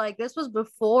promise. Like, this was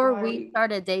before we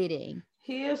started dating.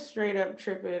 He is straight up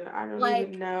tripping. I don't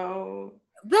even know.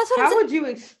 That's what How would you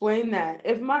explain that?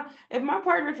 If my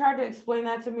partner tried to explain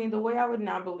that to me, the way I would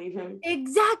not believe him.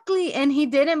 Exactly. And he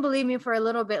didn't believe me for a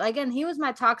little bit. Again, he was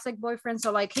my toxic boyfriend.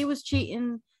 So like he was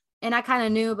cheating and I kind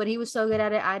of knew, but he was so good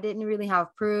at it. I didn't really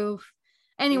have proof.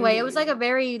 Anyway, it was like a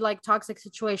very like toxic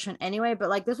situation anyway, but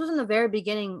like this was in the very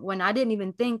beginning when I didn't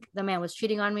even think the man was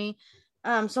cheating on me.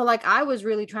 So like I was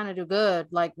really trying to do good,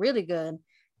 like really good.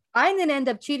 I didn't end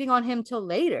up cheating on him till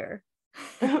later.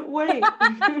 Wait.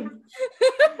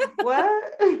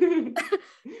 What?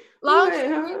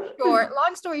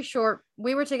 Long story short,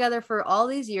 we were together for all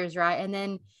these years, right? And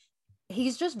then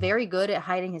he's just very good at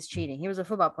hiding his cheating. He was a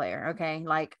football player, okay?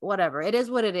 Like whatever. It is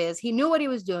what it is. He knew what he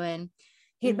was doing.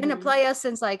 He'd been a player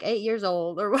since like 8 years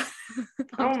old or what.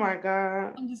 Oh my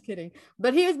God. I'm just kidding.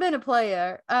 But he has been a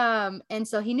player. And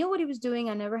so he knew what he was doing.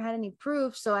 I never had any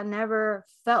proof. So I never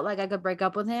felt like I could break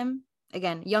up with him.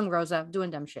 Again, young Rosa doing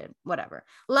dumb shit, whatever.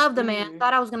 Love the man,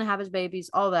 thought I was gonna have his babies,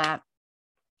 all that.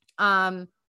 And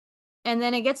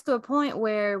then it gets to a point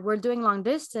where we're doing long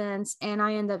distance and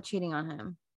I end up cheating on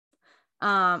him.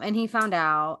 And he found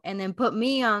out and then put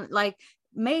me on, like,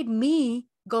 made me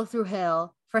go through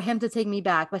hell for him to take me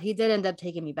back, but he did end up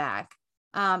taking me back.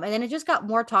 And then it just got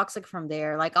more toxic from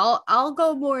there. Like I'll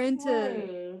go more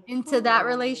into that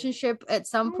relationship at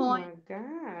some point. Oh my God.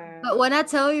 But when I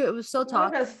tell you it was so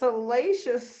toxic. What a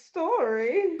salacious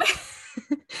story.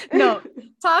 No,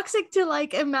 toxic to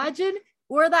like imagine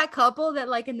we're that couple that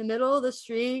like in the middle of the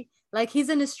street, like he's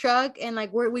in his truck and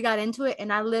like we got into it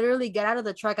and I literally get out of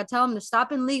the truck. I tell him to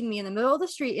stop and leave me in the middle of the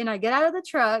street and I get out of the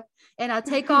truck and I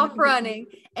take off running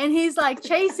and he's like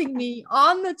chasing me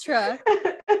on the truck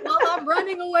while I'm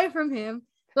running away from him.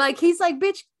 Like he's like,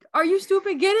 bitch, are you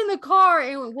stupid? Get in the car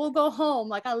and we'll go home.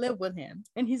 Like I live with him.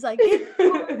 And he's like, get in the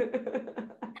car.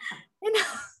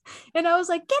 And I was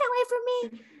like, get away from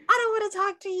me. I don't want to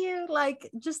talk to you. Like,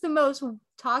 just the most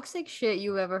toxic shit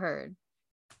you've ever heard.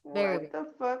 Very What the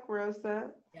fuck,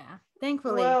 Rosa? Yeah.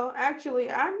 Thankfully. Well, actually,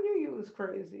 I knew you was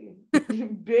crazy.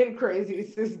 You've been crazy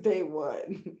since day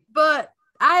one. But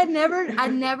I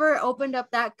never opened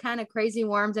up that kind of crazy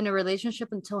worms in a relationship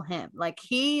until him. Like,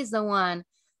 he's the one.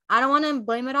 I don't want to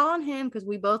blame it all on him because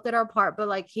we both did our part, but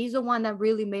like, he's the one that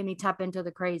really made me tap into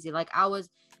the crazy. Like, I was.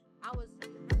 Stupid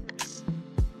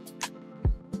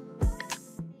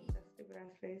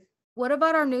ass face. What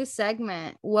about our new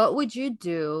segment? What would you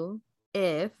do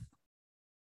if?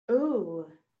 Ooh.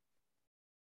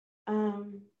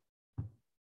 I'm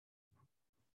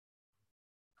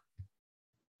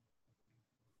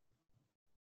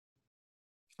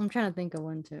trying to think of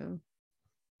one too.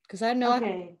 Because I know okay. I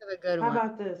can think of a good How one. How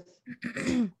about this?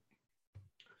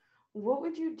 What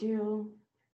would you do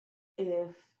if,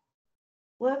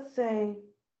 let's say,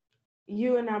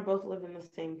 you and I both live in the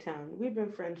same town? We've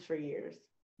been friends for years.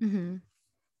 Mm-hmm.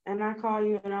 And I call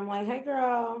you and I'm like, hey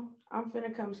girl, I'm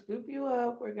finna come scoop you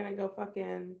up. We're gonna go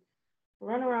fucking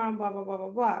run around, blah, blah, blah, blah,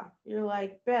 blah. You're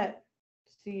like, bet,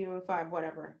 see you in 5,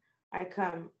 whatever. I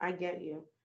come, I get you.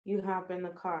 You hop in the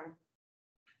car.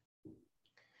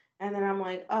 And then I'm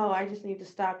like, oh, I just need to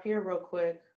stop here real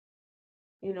quick.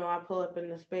 You know, I pull up in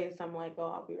the space. I'm like, oh,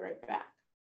 I'll be right back.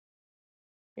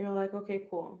 You're like, okay,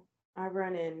 cool. I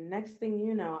run in. Next thing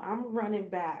you know, I'm running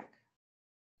back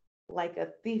like a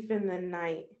thief in the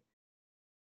night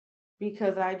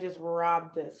because I just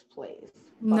robbed this place.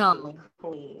 No.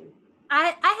 Clean.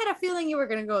 I had a feeling you were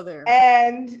going to go there.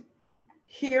 And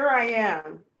here I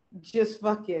am, just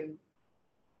fucking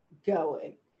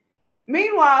going.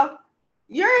 Meanwhile,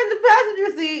 you're in the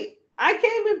passenger seat. I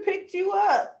came and picked you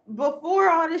up before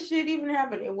all this shit even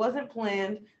happened. It wasn't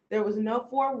planned. There was no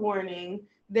forewarning.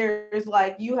 There's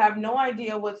like, you have no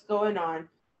idea what's going on.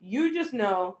 You just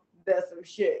know that some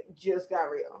shit just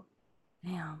got real.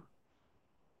 Damn.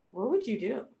 What would you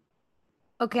do?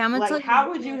 Okay, I'm gonna tell you. How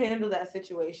would you handle that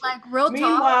situation? Like, real talk.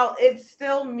 Meanwhile, it's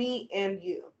still me and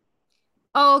you.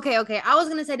 Oh, okay. I was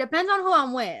gonna say depends on who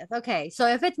I'm with. Okay, so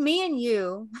if it's me and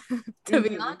you, to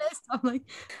be honest,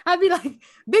 I'd be like,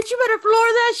 bitch, you better floor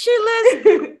that shit. Let's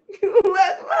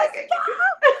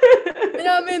go. And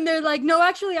I'm in there like, no,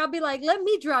 actually, I'll be like, let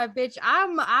me drive, bitch.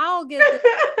 I'll get this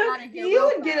out of here. You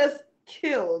would get us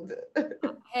killed.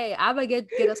 Hey, I would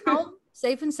get us home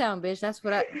safe and sound, bitch. That's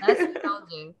what I'll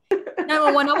do.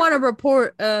 911, I want to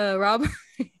report robbery.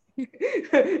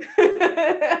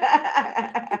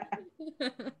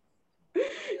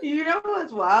 You know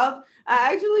what's wild?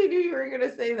 I actually knew you were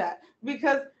gonna say that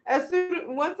because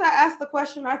once I asked the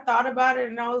question, I thought about it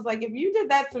and I was like, if you did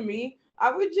that to me,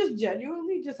 I would just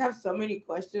genuinely just have so many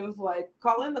questions. Like,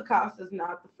 calling the cops is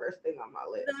not the first thing on my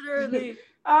list. Literally.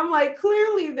 I'm like,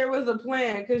 clearly there was a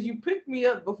plan because you picked me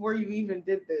up before you even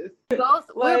did this.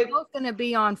 We're both gonna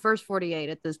be on first 48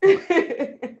 at this point.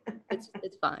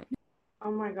 It's fine.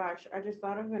 Oh my gosh, I just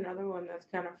thought of another one that's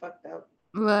kind of fucked up.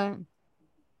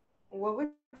 What would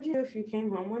you do if you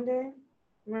came home one day,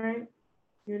 right?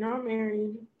 You're not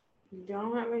married, you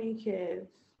don't have any kids,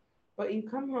 but you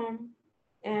come home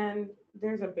and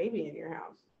there's a baby in your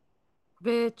house.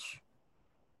 Bitch.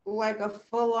 Like a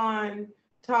full-on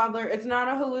toddler. It's not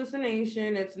a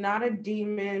hallucination. It's not a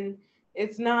demon.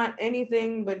 It's not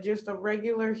anything but just a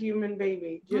regular human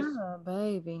baby. Just a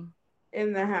baby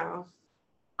in the house.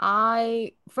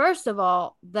 First of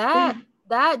all, that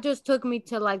just took me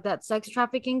to like that sex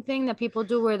trafficking thing that people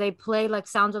do where they play like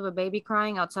sounds of a baby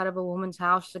crying outside of a woman's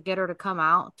house to get her to come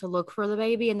out to look for the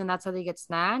baby, and then that's how they get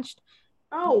snatched.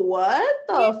 Oh, what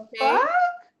the fuck?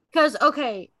 Because,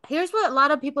 okay, here's what a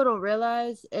lot of people don't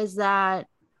realize is that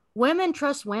women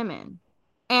trust women,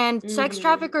 and sex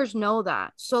traffickers know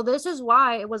that. So this is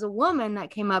why it was a woman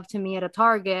that came up to me at a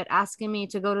Target asking me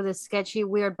to go to this sketchy,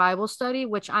 weird Bible study,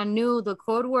 which I knew the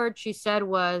code word she said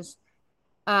was,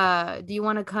 do you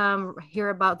want to come hear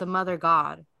about the mother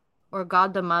God or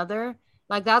God the mother?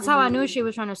 Like, that's how I knew she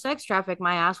was trying to sex traffic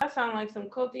my ass. That sounds like some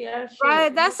culty ass shit.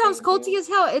 Right, that sounds culty as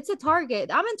hell. It's a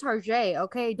Target. I'm in Target,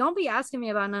 okay? Don't be asking me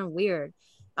about nothing weird.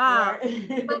 But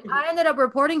I ended up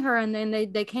reporting her, and then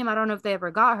they came. I don't know if they ever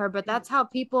got her, but that's how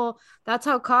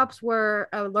cops were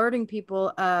alerting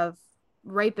people of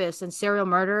rapists and serial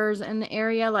murderers in the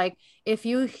area. Like, if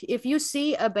you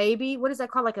see a baby, what is that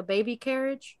called? Like a baby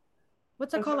carriage?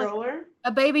 What's that called? Stroller? Like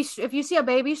a baby. If you see a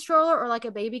baby stroller or like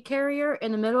a baby carrier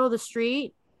in the middle of the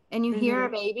street and you hear a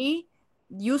baby,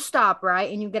 you stop,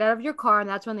 right? And you get out of your car, and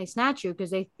that's when they snatch you because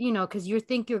because you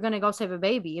think you're going to go save a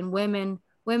baby. And women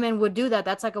would do that.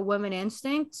 That's like a woman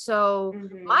instinct. So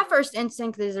my first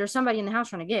instinct is there's somebody in the house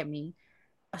trying to get me.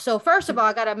 So first of all,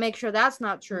 I gotta make sure that's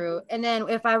not true. And then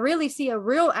if I really see a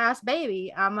real ass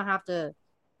baby, I'm gonna have to,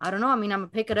 I don't know. I mean, I'm gonna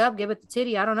pick it up, give it the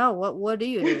titty. I don't know. What do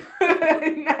you do?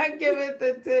 Not give it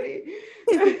the titty.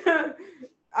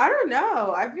 I don't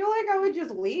know. I feel like I would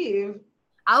just leave.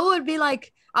 I would be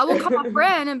like, I will call my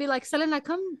friend and be like, Selena,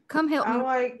 come help me I'm with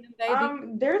like, the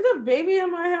baby. there's a baby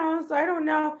in my house. I don't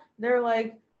know. They're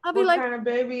like, I'll be what like, kind of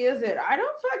baby is it? I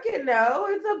don't fucking know.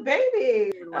 It's a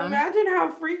baby. weird one. Imagine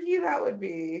how freaky that would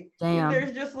be if Damn.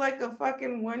 there's just like a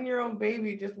fucking 1-year-old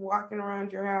baby just walking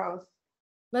around your house.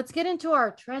 Let's get into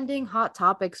our trending hot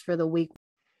topics for the week.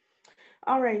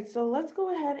 All right, so let's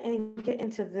go ahead and get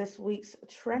into this week's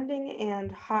trending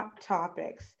and hot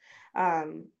topics.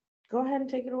 Um, Go ahead and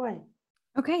take it away.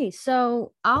 Okay,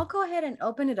 so I'll go ahead and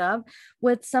open it up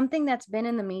with something that's been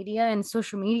in the media and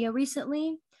social media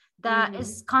recently that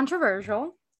is Mm-hmm.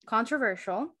 controversial.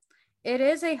 Controversial. It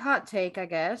is a hot take, I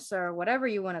guess, or whatever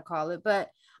you want to call it, but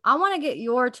I want to get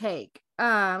your take.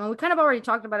 And we kind of already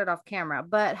talked about it off camera,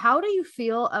 but how do you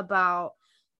feel about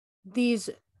these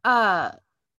uh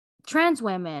trans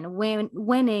women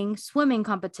winning swimming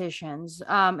competitions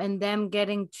and them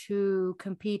getting to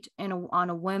compete on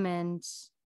a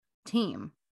women's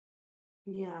team?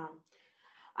 Yeah,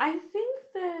 I think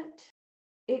that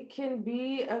it can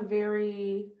be a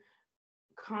very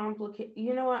complicated,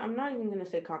 you know what? I'm not even going to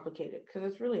say complicated because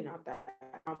it's really not that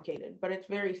complicated, but it's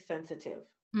very sensitive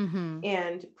Mm-hmm.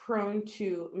 and prone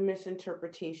to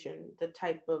misinterpretation, the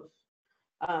type of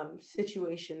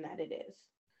situation that it is.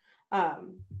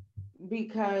 Um,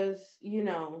 because, you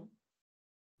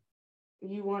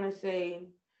want to say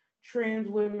trans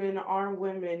women are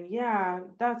women, yeah,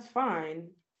 that's fine,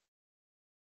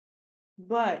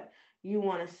 but you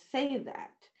want to say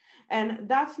that. And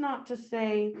that's not to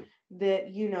say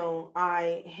that,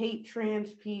 I hate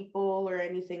trans people or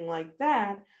anything like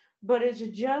that, but it's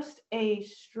just a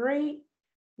straight,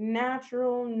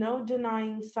 natural, no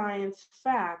denying science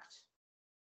fact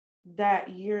that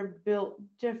you're built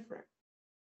different.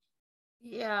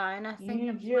 Yeah, and I think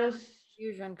You that's where just the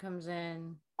confusion comes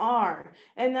in. are.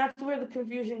 And that's where the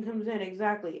confusion comes in.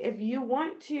 Exactly. If you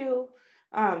want to,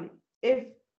 um, if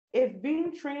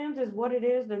being trans is what it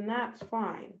is, then that's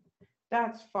fine.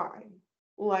 That's fine.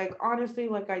 Like honestly,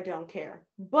 like I don't care.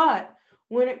 But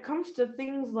when it comes to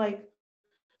things like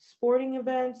sporting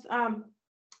events,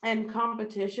 and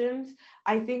competitions,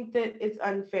 I think that it's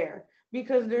unfair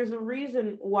because there's a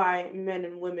reason why men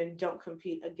and women don't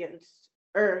compete against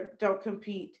or don't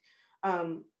compete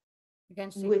um,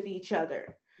 Against each. with each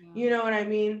other. Yeah. You know what I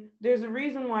mean? There's a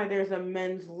reason why there's a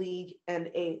men's league and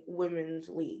a women's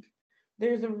league.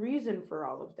 There's a reason for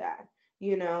all of that,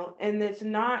 and it's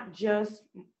not just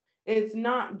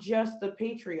the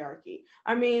patriarchy.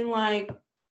 I mean, like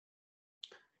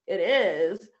it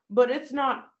is, but it's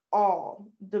not all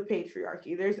the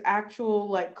patriarchy. There's actual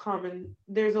like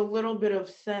there's a little bit of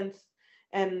sense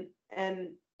and and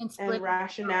And and splitting it up.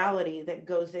 rationality that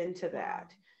goes into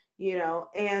Yeah. that,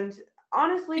 and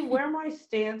honestly where my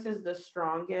stance is the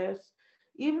strongest,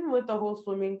 even with the whole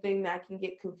swimming thing that can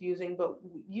get confusing, but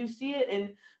you see it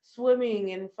in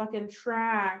swimming and fucking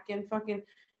track and fucking,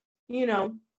 you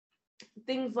know,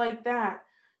 things like that.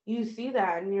 You see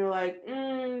that and you're like,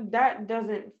 that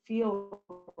doesn't feel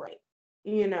right,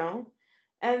 you know?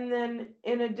 And then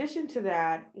in addition to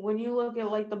that, when you look at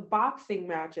like the boxing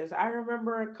matches, I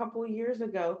remember a couple of years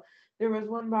ago, there was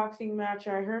one boxing match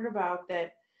I heard about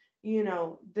that,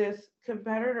 this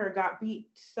competitor got beat.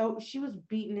 So she was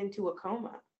beaten into a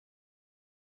coma.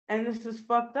 And this is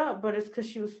fucked up, but it's because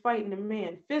she was fighting a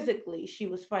man. Physically, she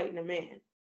was fighting a man.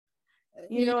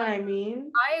 You Yeah, know what I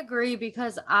mean? I agree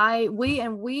because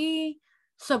we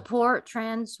support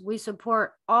trans, we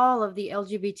support all of the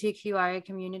LGBTQIA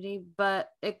community, but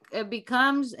it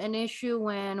becomes an issue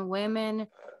when women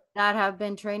that have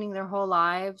been training their whole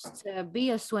lives to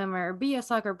be a swimmer, or be a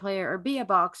soccer player, or be a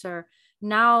boxer,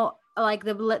 now like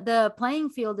the playing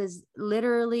field is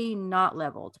literally not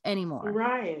leveled anymore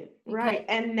Right, because right.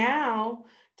 And now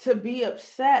to be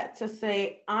upset to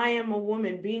say, I am a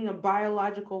woman, being a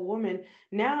biological woman,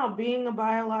 now being a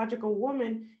biological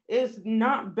woman is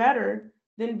not better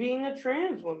than being a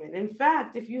trans woman. In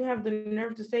fact, if you have the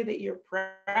nerve to say that you're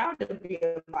proud to be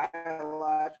a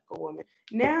biological woman,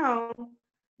 now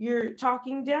you're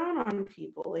talking down on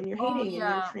people and you're oh hating and you're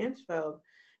yeah, transphobe,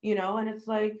 and it's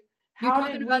like, you're how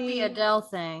talking did about the we Adele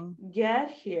thing.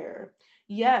 get here?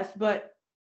 Yes, but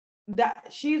that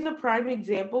she's a prime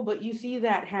example, but you see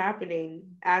that happening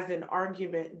as an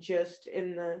argument just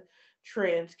in the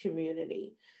trans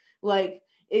community. Like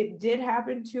it did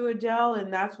happen to Adele,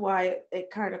 and that's why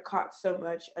it kind of caught so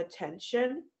much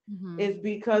attention. is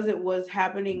because it was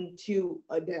happening to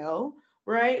Adele,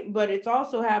 right? But it's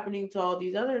also happening to all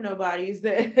these other nobodies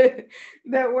that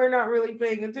that we're not really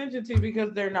paying attention to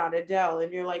because they're not Adele.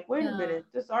 And you're like, wait a Yeah. minute,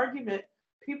 this argument,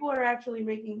 people are actually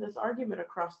making this argument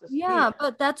across the Yeah, sphere.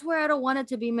 but that's where I don't want it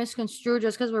to be misconstrued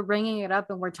just because we're bringing it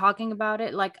up and we're talking about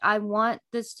it. Like, I want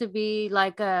this to be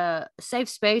like a safe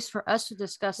space for us to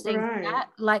discuss things Right,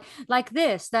 that, like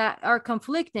this, that are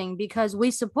conflicting, because we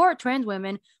support trans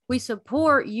women. We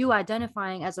support you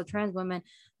identifying as a trans woman.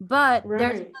 But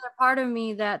there's right, another part of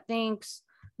me that thinks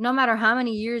no matter how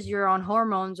many years you're on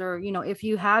hormones, or, if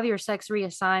you have your sex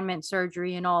reassignment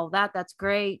surgery and all that, that's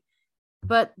great,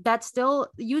 but that's still,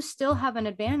 you still have an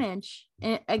advantage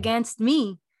against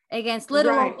me, against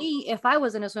little old right. me, if I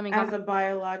was in a swimming As a competition.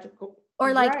 biological,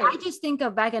 Or like, I right, just think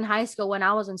of back in high school when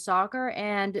I was in soccer,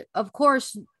 and of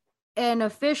course, in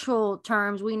official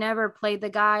terms, we never played the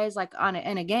guys like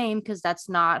in a game, because that's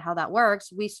not how that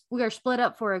works. We are split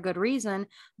up for a good reason,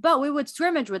 but we would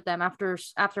scrimmage with them after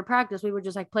practice. We would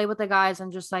just like play with the guys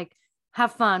and just like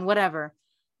have fun, whatever.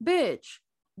 Bitch,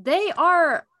 they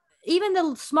are, even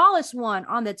the smallest one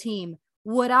on the team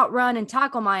would outrun and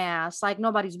tackle my ass like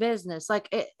nobody's business. Like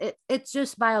it's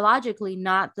just biologically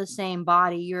not the same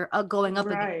body you're going up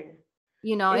against. right.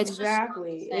 It's just not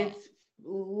Exactly. the same. It's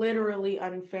literally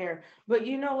unfair. But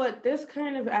you know what? This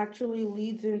kind of actually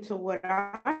leads into what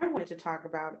I wanted to talk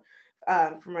about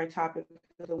for my topic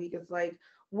of the week. It's like,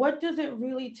 what does it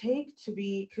really take to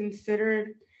be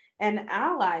considered an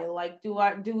ally? Like, do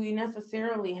we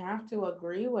necessarily have to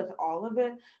agree with all of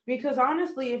it? Because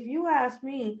honestly, if you ask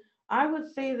me, I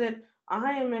would say that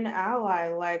I am an ally.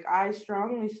 Like, I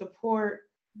strongly support,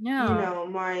 Yeah.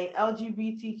 my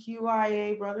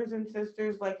LGBTQIA brothers and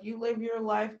sisters. Like, you live your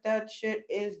life, that shit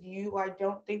is you. I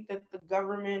don't think that the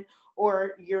government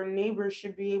or your neighbors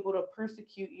should be able to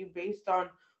persecute you based on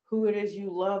who it is you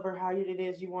love or how it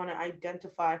is you want to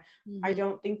identify. I Mhm.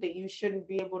 don't think that you shouldn't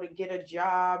be able to get a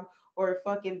job or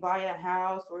fucking buy a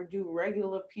house or do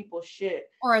regular people shit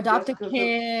Or adopt just a because of,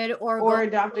 kid, or go or to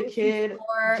adopt the a grocery kid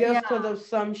store. Yeah. just because of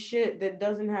some shit that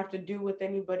doesn't have to do with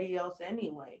anybody else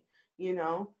anyway.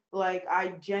 Like, I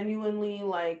genuinely,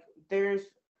 like, there's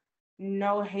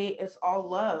no hate, it's all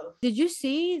love. Did you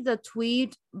see the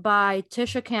tweet by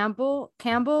Tisha Campbell,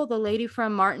 the lady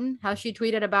from Martin, how she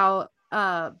tweeted about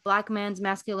black man's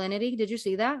masculinity? Did you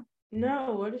see that?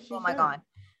 No, what did she Oh my say? god.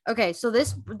 Okay, so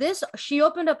this she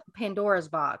opened up Pandora's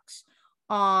box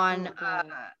on Oh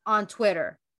god.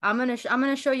 Twitter. I'm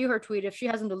gonna show you her tweet if she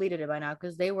hasn't deleted it by now,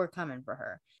 because they were coming for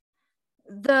her.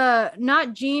 The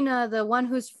Not Gina, the one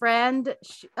whose friend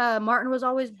Martin was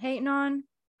always hating on,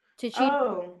 Tichina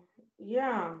Oh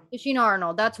yeah. Tichina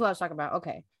Arnold. That's who I was talking about.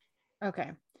 Okay.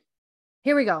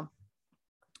 Here we go.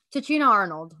 Tichina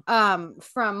Arnold,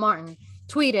 from Martin,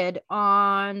 tweeted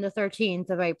on the 13th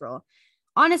of April.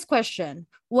 Honest question.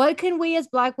 What can we as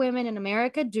Black women in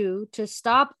America do to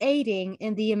stop aiding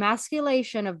in the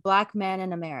emasculation of Black men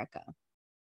in America?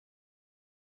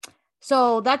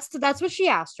 So that's what she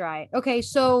asked, right? Okay,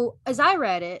 so as I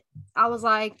read it, I was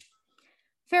like,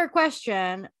 fair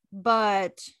question, Why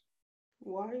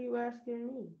are you asking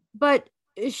me? but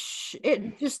it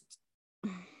just,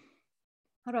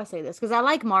 how do I say this? Because I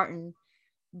like Martin,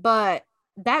 but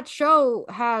that show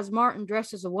has Martin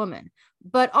dressed as a woman.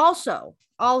 But also,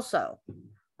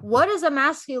 what does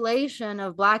emasculation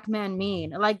of Black men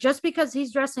mean? Like, just because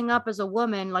he's dressing up as a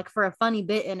woman, like for a funny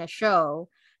bit in a show,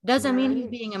 doesn't mean he's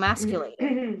Right. being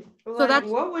emasculated. So Like, that's,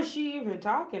 what was she even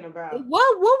talking about?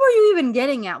 what were you even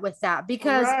getting at with that?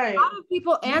 Because a Right. lot of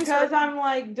people answered. Because I'm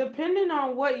like, depending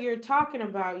on what you're talking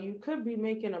about, you could be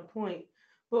making a point.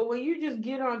 But when you just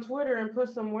get on Twitter and put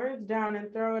some words down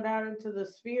and throw it out into the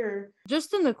sphere,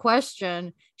 Just in the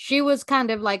question, she was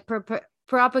kind of like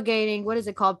propagating, what is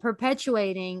it called?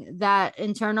 Perpetuating that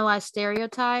internalized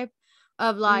stereotype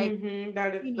of like,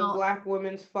 that it's you the know, black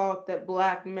woman's fault that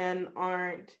black men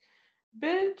aren't.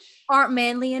 Bitch. aren't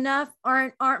manly enough,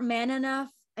 aren't man enough,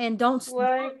 and don't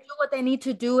Like, do what they need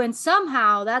to do, and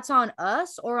somehow that's on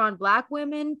us or on Black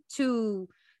women to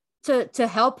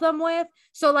help them with.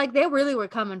 So like they really were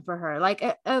coming for her. Like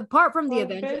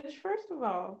bitch, first of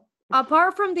all.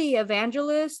 apart from the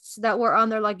evangelists that were on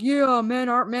there like, yeah, men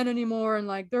aren't men anymore, and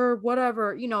like they're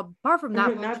whatever, apart from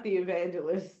that Not the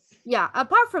evangelists. yeah,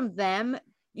 apart from them,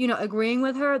 agreeing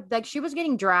with her, like she was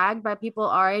getting dragged by people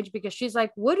our age, because she's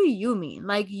like, what do you mean?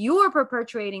 Like, you are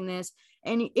perpetuating this.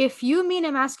 And if you mean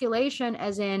emasculation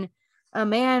as in a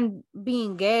man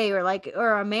being gay,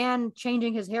 or a man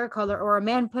changing his hair color, or a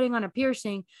man putting on a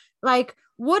piercing, like,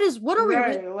 what are we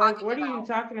really Right. Like, talking what are you about?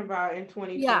 talking about in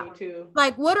Yeah. 2022?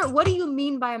 Like what do you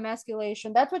mean by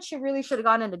emasculation? That's what she really should have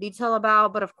gone into detail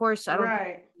about, but of course I don't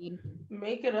Right. think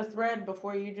Make it a thread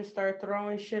before you just start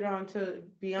throwing shit onto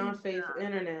Beyonce's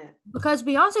internet. because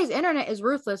Beyonce's internet is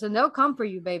ruthless and they'll come for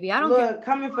you, baby. I don't care. Look,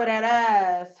 coming for that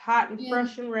ass, hot and And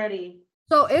fresh and ready.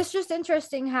 so it's just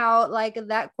interesting how like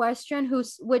that question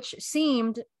which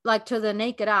seemed like to the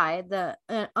naked eye, the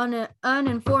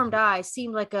uninformed eye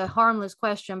seemed like a harmless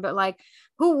question, but like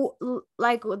who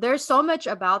like there's so much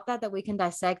about that we can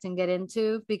dissect and get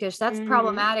into because that's Mm-hmm.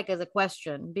 problematic as a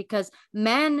question because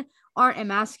men aren't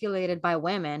emasculated by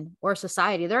women or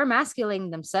society. They're emasculating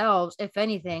themselves, if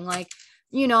anything, like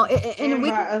and And we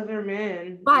by can other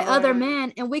men. by other Like,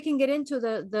 men and we can get into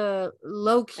the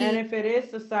low and key. if it is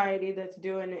society that's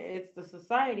doing it, it's the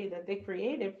society that they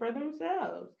created for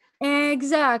themselves.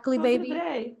 Exactly, So baby.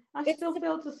 today, I It's still the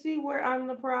fail to see where I'm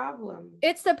the problem.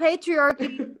 it's the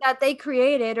patriarchy that they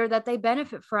created or that they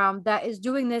benefit from that is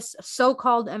doing this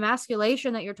so-called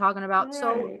emasculation that you're talking about.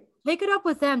 So Right. take it up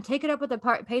with them. Take it up with the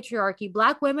patriarchy.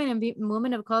 Black women and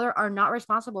women of color are not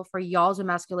responsible for y'all's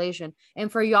emasculation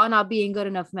and for y'all not being good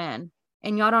enough men.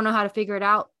 And y'all don't know how to figure it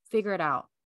out. Figure it out.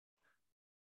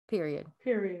 Period.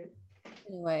 Period.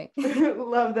 Anyway.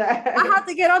 Love I had that.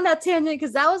 to get on that tangent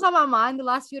because that was on my mind the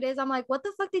last few days. I'm like, what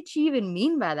the fuck did she even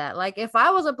mean by that? Like, if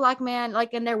I was a black man,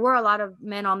 like, and there were a lot of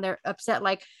men on there upset,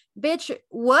 like, bitch,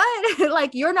 what?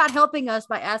 Like, you're not helping us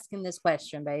by asking this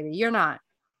question, baby. You're not.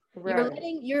 Right.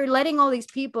 You're letting all these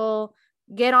people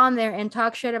get on there and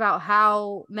talk shit about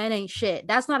how men ain't shit.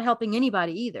 That's not helping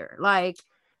anybody either. Like,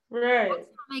 Right. that's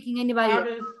not making anybody.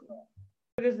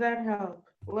 How does that help?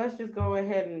 Let's just go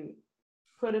ahead and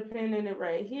put a pin in it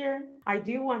right here. I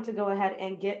do want to go ahead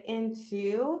and get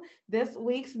into this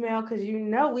week's mail because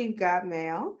we've got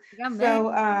mail. Yeah, man.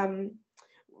 So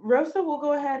Rosa will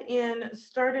go ahead and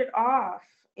start it off,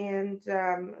 and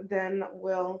then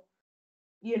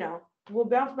you know, we'll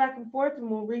bounce back and forth, and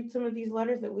we'll read some of these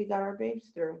letters that we got our babes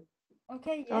through.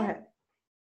 Okay, Go yeah. ahead.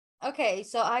 Okay,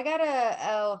 so I got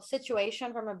a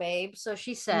situation from a babe. So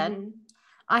she said, Mm-hmm.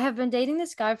 I have been dating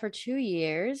this guy for 2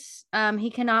 years. He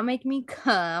cannot make me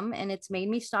come, and it's made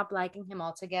me stop liking him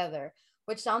altogether,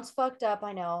 which sounds fucked up,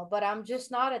 I know, but I'm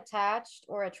just not attached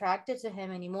or attracted to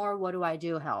him anymore. What do I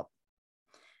do? Help.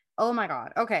 Oh my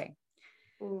God. Okay.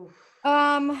 Oof.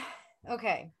 Um,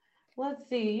 okay. Let's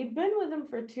see. You've been with him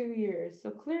for 2 years,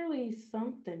 so clearly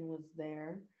something was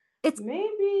there. It's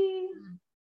Maybe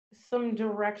some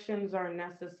directions are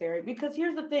necessary because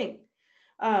here's the thing.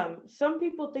 Some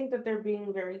people think that they're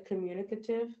being very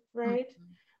communicative, right?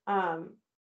 Um,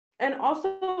 and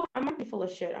also, I might be full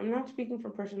of shit. I'm not speaking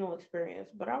from personal experience,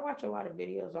 but I watch a lot of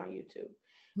videos on YouTube.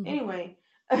 Anyway,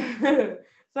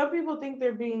 some people think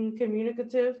they're being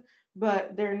communicative,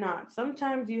 but they're not.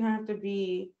 Sometimes you have to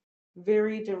be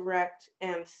very direct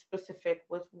and specific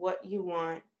with what you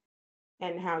want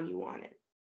and how you want it.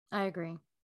 I agree.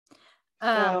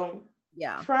 So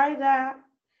Yeah. try that.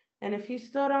 And if you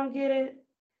still don't get it,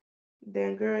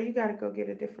 then girl, you got to go get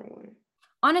a different one.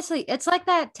 Honestly, it's like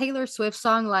that Taylor Swift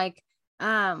song, like,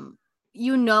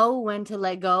 you know when to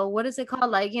let go. What is it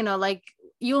called? Like, like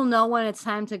you'll know when it's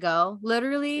time to go.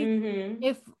 Literally, Mm-hmm.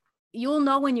 if you'll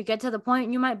know when you get to the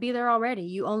point, you might be there already.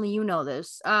 You know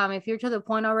this. If you're to the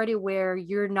point already where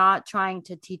you're not trying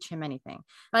to teach him anything.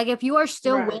 Like if you are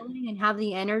still Right. willing and have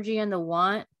the energy and the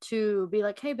want to be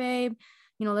like, hey babe,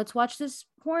 let's watch this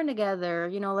porn together.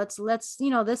 Let's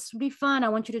this would be fun. I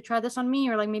want you to try this on me,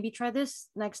 or like maybe try this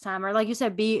next time, or like you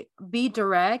said, be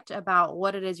direct about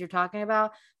what it is you're talking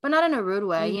about, but not in a rude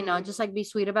way. Mm-hmm. Just like be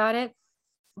sweet about it,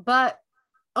 but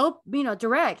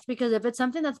direct, because if it's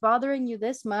something that's bothering you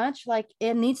this much, like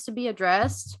it needs to be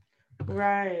addressed.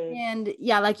 Right. And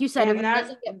yeah, like you said, if And it that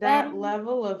doesn't get better. that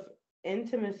level of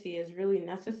intimacy is really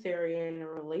necessary in a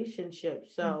relationship.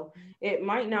 So it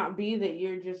might not be that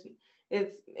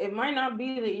it might not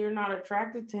be that you're not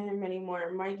attracted to him anymore.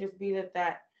 It might just be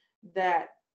that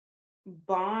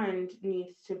bond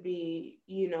needs to be,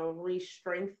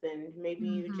 re-strengthened. Maybe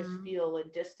you just Mhm. feel a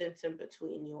distance in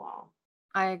between you all.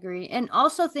 I agree. And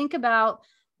also think about,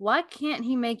 why can't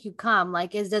he make you come?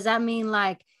 Like, does that mean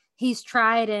like he's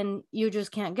tried and you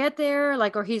just can't get there?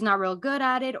 Like, or he's not real good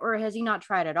at it, or has he not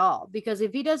tried at all? Because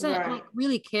if he doesn't Right. like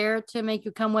really care to make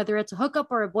you come, whether it's a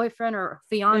hookup or a boyfriend or a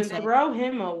Then fiance, throw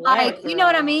him like, away, you know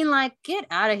what I girl. mean? Like, get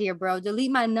out of here, bro.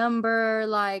 Delete my number.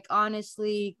 Like,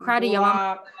 honestly, cry to your mama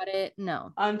Block, about it.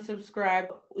 No. unsubscribe.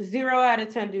 0 out of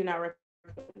 10 do not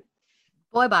recommend.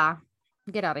 Boy, bye.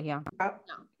 Get out of here. Yep.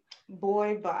 No.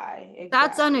 Boy, bye.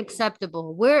 That's Exactly.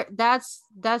 unacceptable.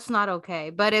 That's not okay.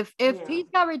 But if Yeah. he's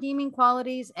got redeeming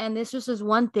qualities and this just is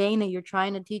one thing that you're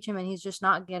trying to teach him and he's just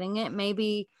not getting it,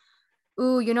 maybe,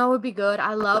 ooh, you know what would be good?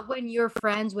 I love when you're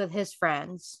friends with his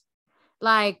friends.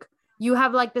 Like you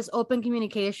have like this open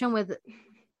communication with,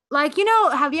 like,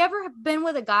 have you ever been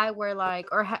with a guy where like,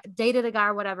 or dated a guy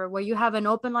or whatever, where you have an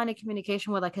open line of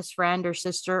communication with like his friend or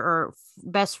sister or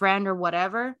best friend or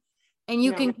whatever, and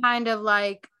you No. can kind of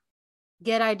like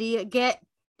get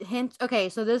hints. Okay,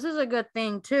 so this is a good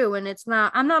thing too, and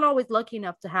I'm not always lucky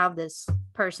enough to have this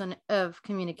person of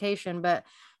communication, but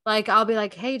like I'll be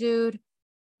like, hey dude,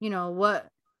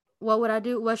 what would I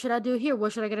do? What should I do here?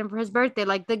 What should I get him for his birthday?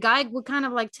 Like the guy would kind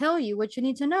of like tell you what you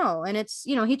need to know. And it's,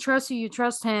 he trusts you, you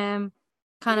trust him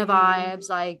kind of Mm-hmm. vibes.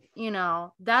 Like,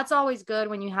 that's always good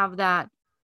when you have that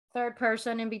third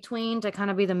person in between to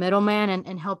kind of be the middleman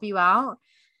and help you out.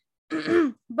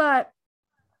 But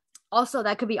also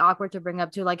that could be awkward to bring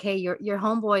up too. Like, hey, your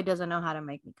homeboy doesn't know how to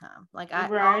make me come. Like I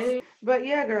also Right. But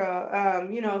yeah, girl,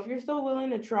 if you're still willing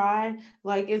to try,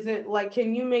 like, is it like,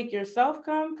 can you make yourself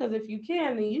come? Because if you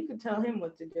can, then you can tell him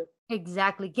what to do.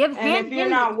 exactly give And if hand you're him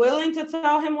the not willing to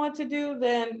tell him what to do,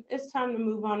 then it's time to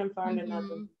move on and find another.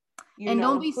 Mhm. And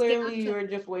don't be scared Clearly to you're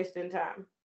just wasting time.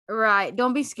 Right.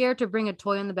 Don't be scared to bring a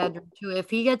toy in the bedroom too. If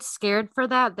he gets scared for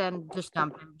that, then just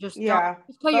dump him. Just don't Yeah.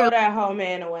 just Throw that whole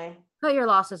man away. cut your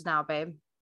losses now, babe.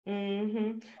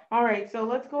 All right, so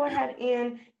let's go ahead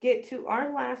and get to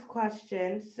our last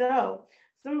question. So,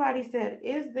 somebody said,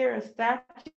 is there a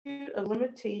statute of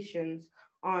limitations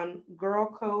on girl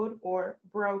code or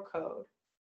bro code?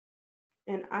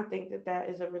 And I think that that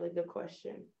is a really good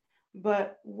question.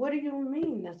 But what do you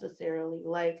mean necessarily?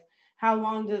 Like, how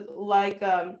long does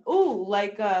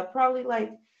probably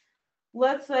like,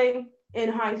 let's say in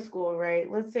high school, right?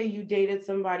 Let's say you dated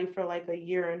somebody for like a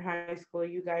year in high school,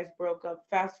 you guys broke up.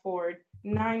 Fast forward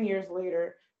 9 years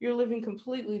later, you're living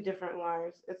completely different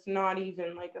lives. It's not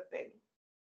even like a thing.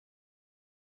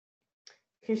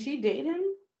 Can she date him?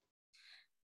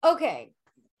 Okay.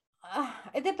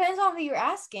 It depends on who you're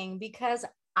asking because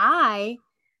I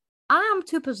I am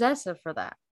too possessive for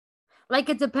that. Like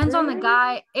it depends on the Really?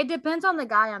 guy. It depends on the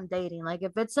guy I'm dating. Like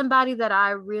if it's somebody that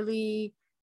I really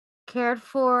cared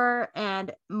for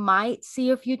and might see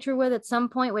a future with at some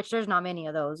point, which there's not many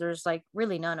of those. There's like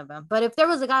really none of them. But if there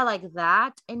was a guy like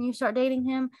that and you start dating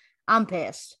him, I'm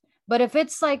pissed. But if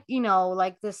it's like,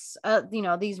 like this,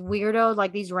 these weirdos,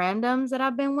 like these randoms that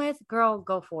I've been with, girl,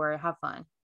 go for it. Have fun.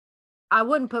 I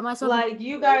wouldn't put myself in Like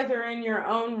you a guys are in your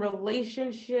own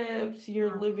relationships,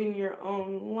 you're living your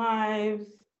own lives.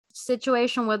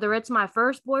 situation, whether it's my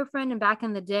first boyfriend and back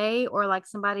in the day or like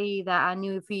somebody that I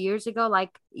knew a few years ago,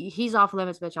 like he's off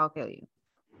limits, bitch. I'll kill you.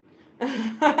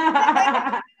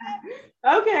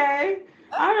 Okay.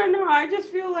 I don't know. I just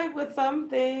feel like with some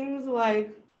things, like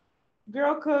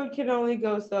girl code can only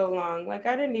go so long. Like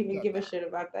I didn't I even get give a that. shit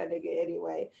about that nigga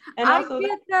anyway. And I also that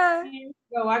get that. years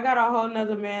ago, I got a whole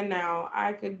nother man now.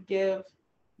 I could give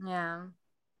Yeah.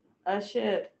 a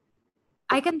shit.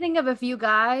 I can think of a few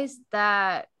guys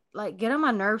that like get on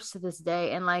my nerves to this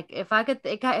day. And like if I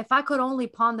could only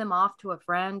pawn them off to a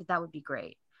friend, that would be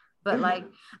great. But like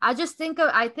I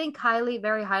think highly,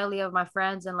 very highly of my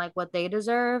friends and like what they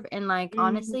deserve. And like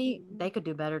honestly, Mhm. they could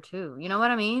do better too. You know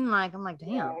what I mean? Like I'm like, damn,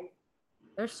 Yeah.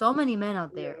 there's so many men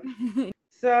out there. Yeah.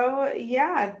 So,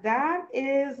 yeah, that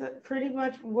is pretty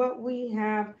much what we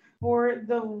have for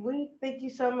the week. Thank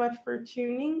you so much for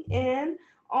tuning in.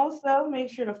 Also, make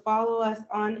sure to follow us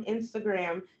on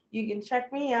Instagram. You can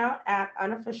check me out at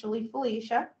unofficially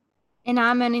Felicia. And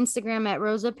I'm on Instagram at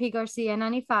Rosa P Garcia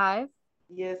 95.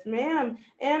 Yes, ma'am.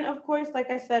 And of course,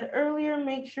 like I said earlier,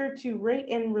 make sure to rate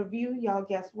and review Y'all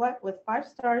Guess What with 5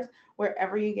 stars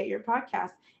wherever you get your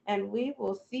podcast. And we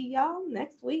will see y'all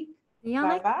next week. See y'all Bye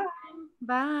next bye. time.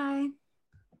 Bye.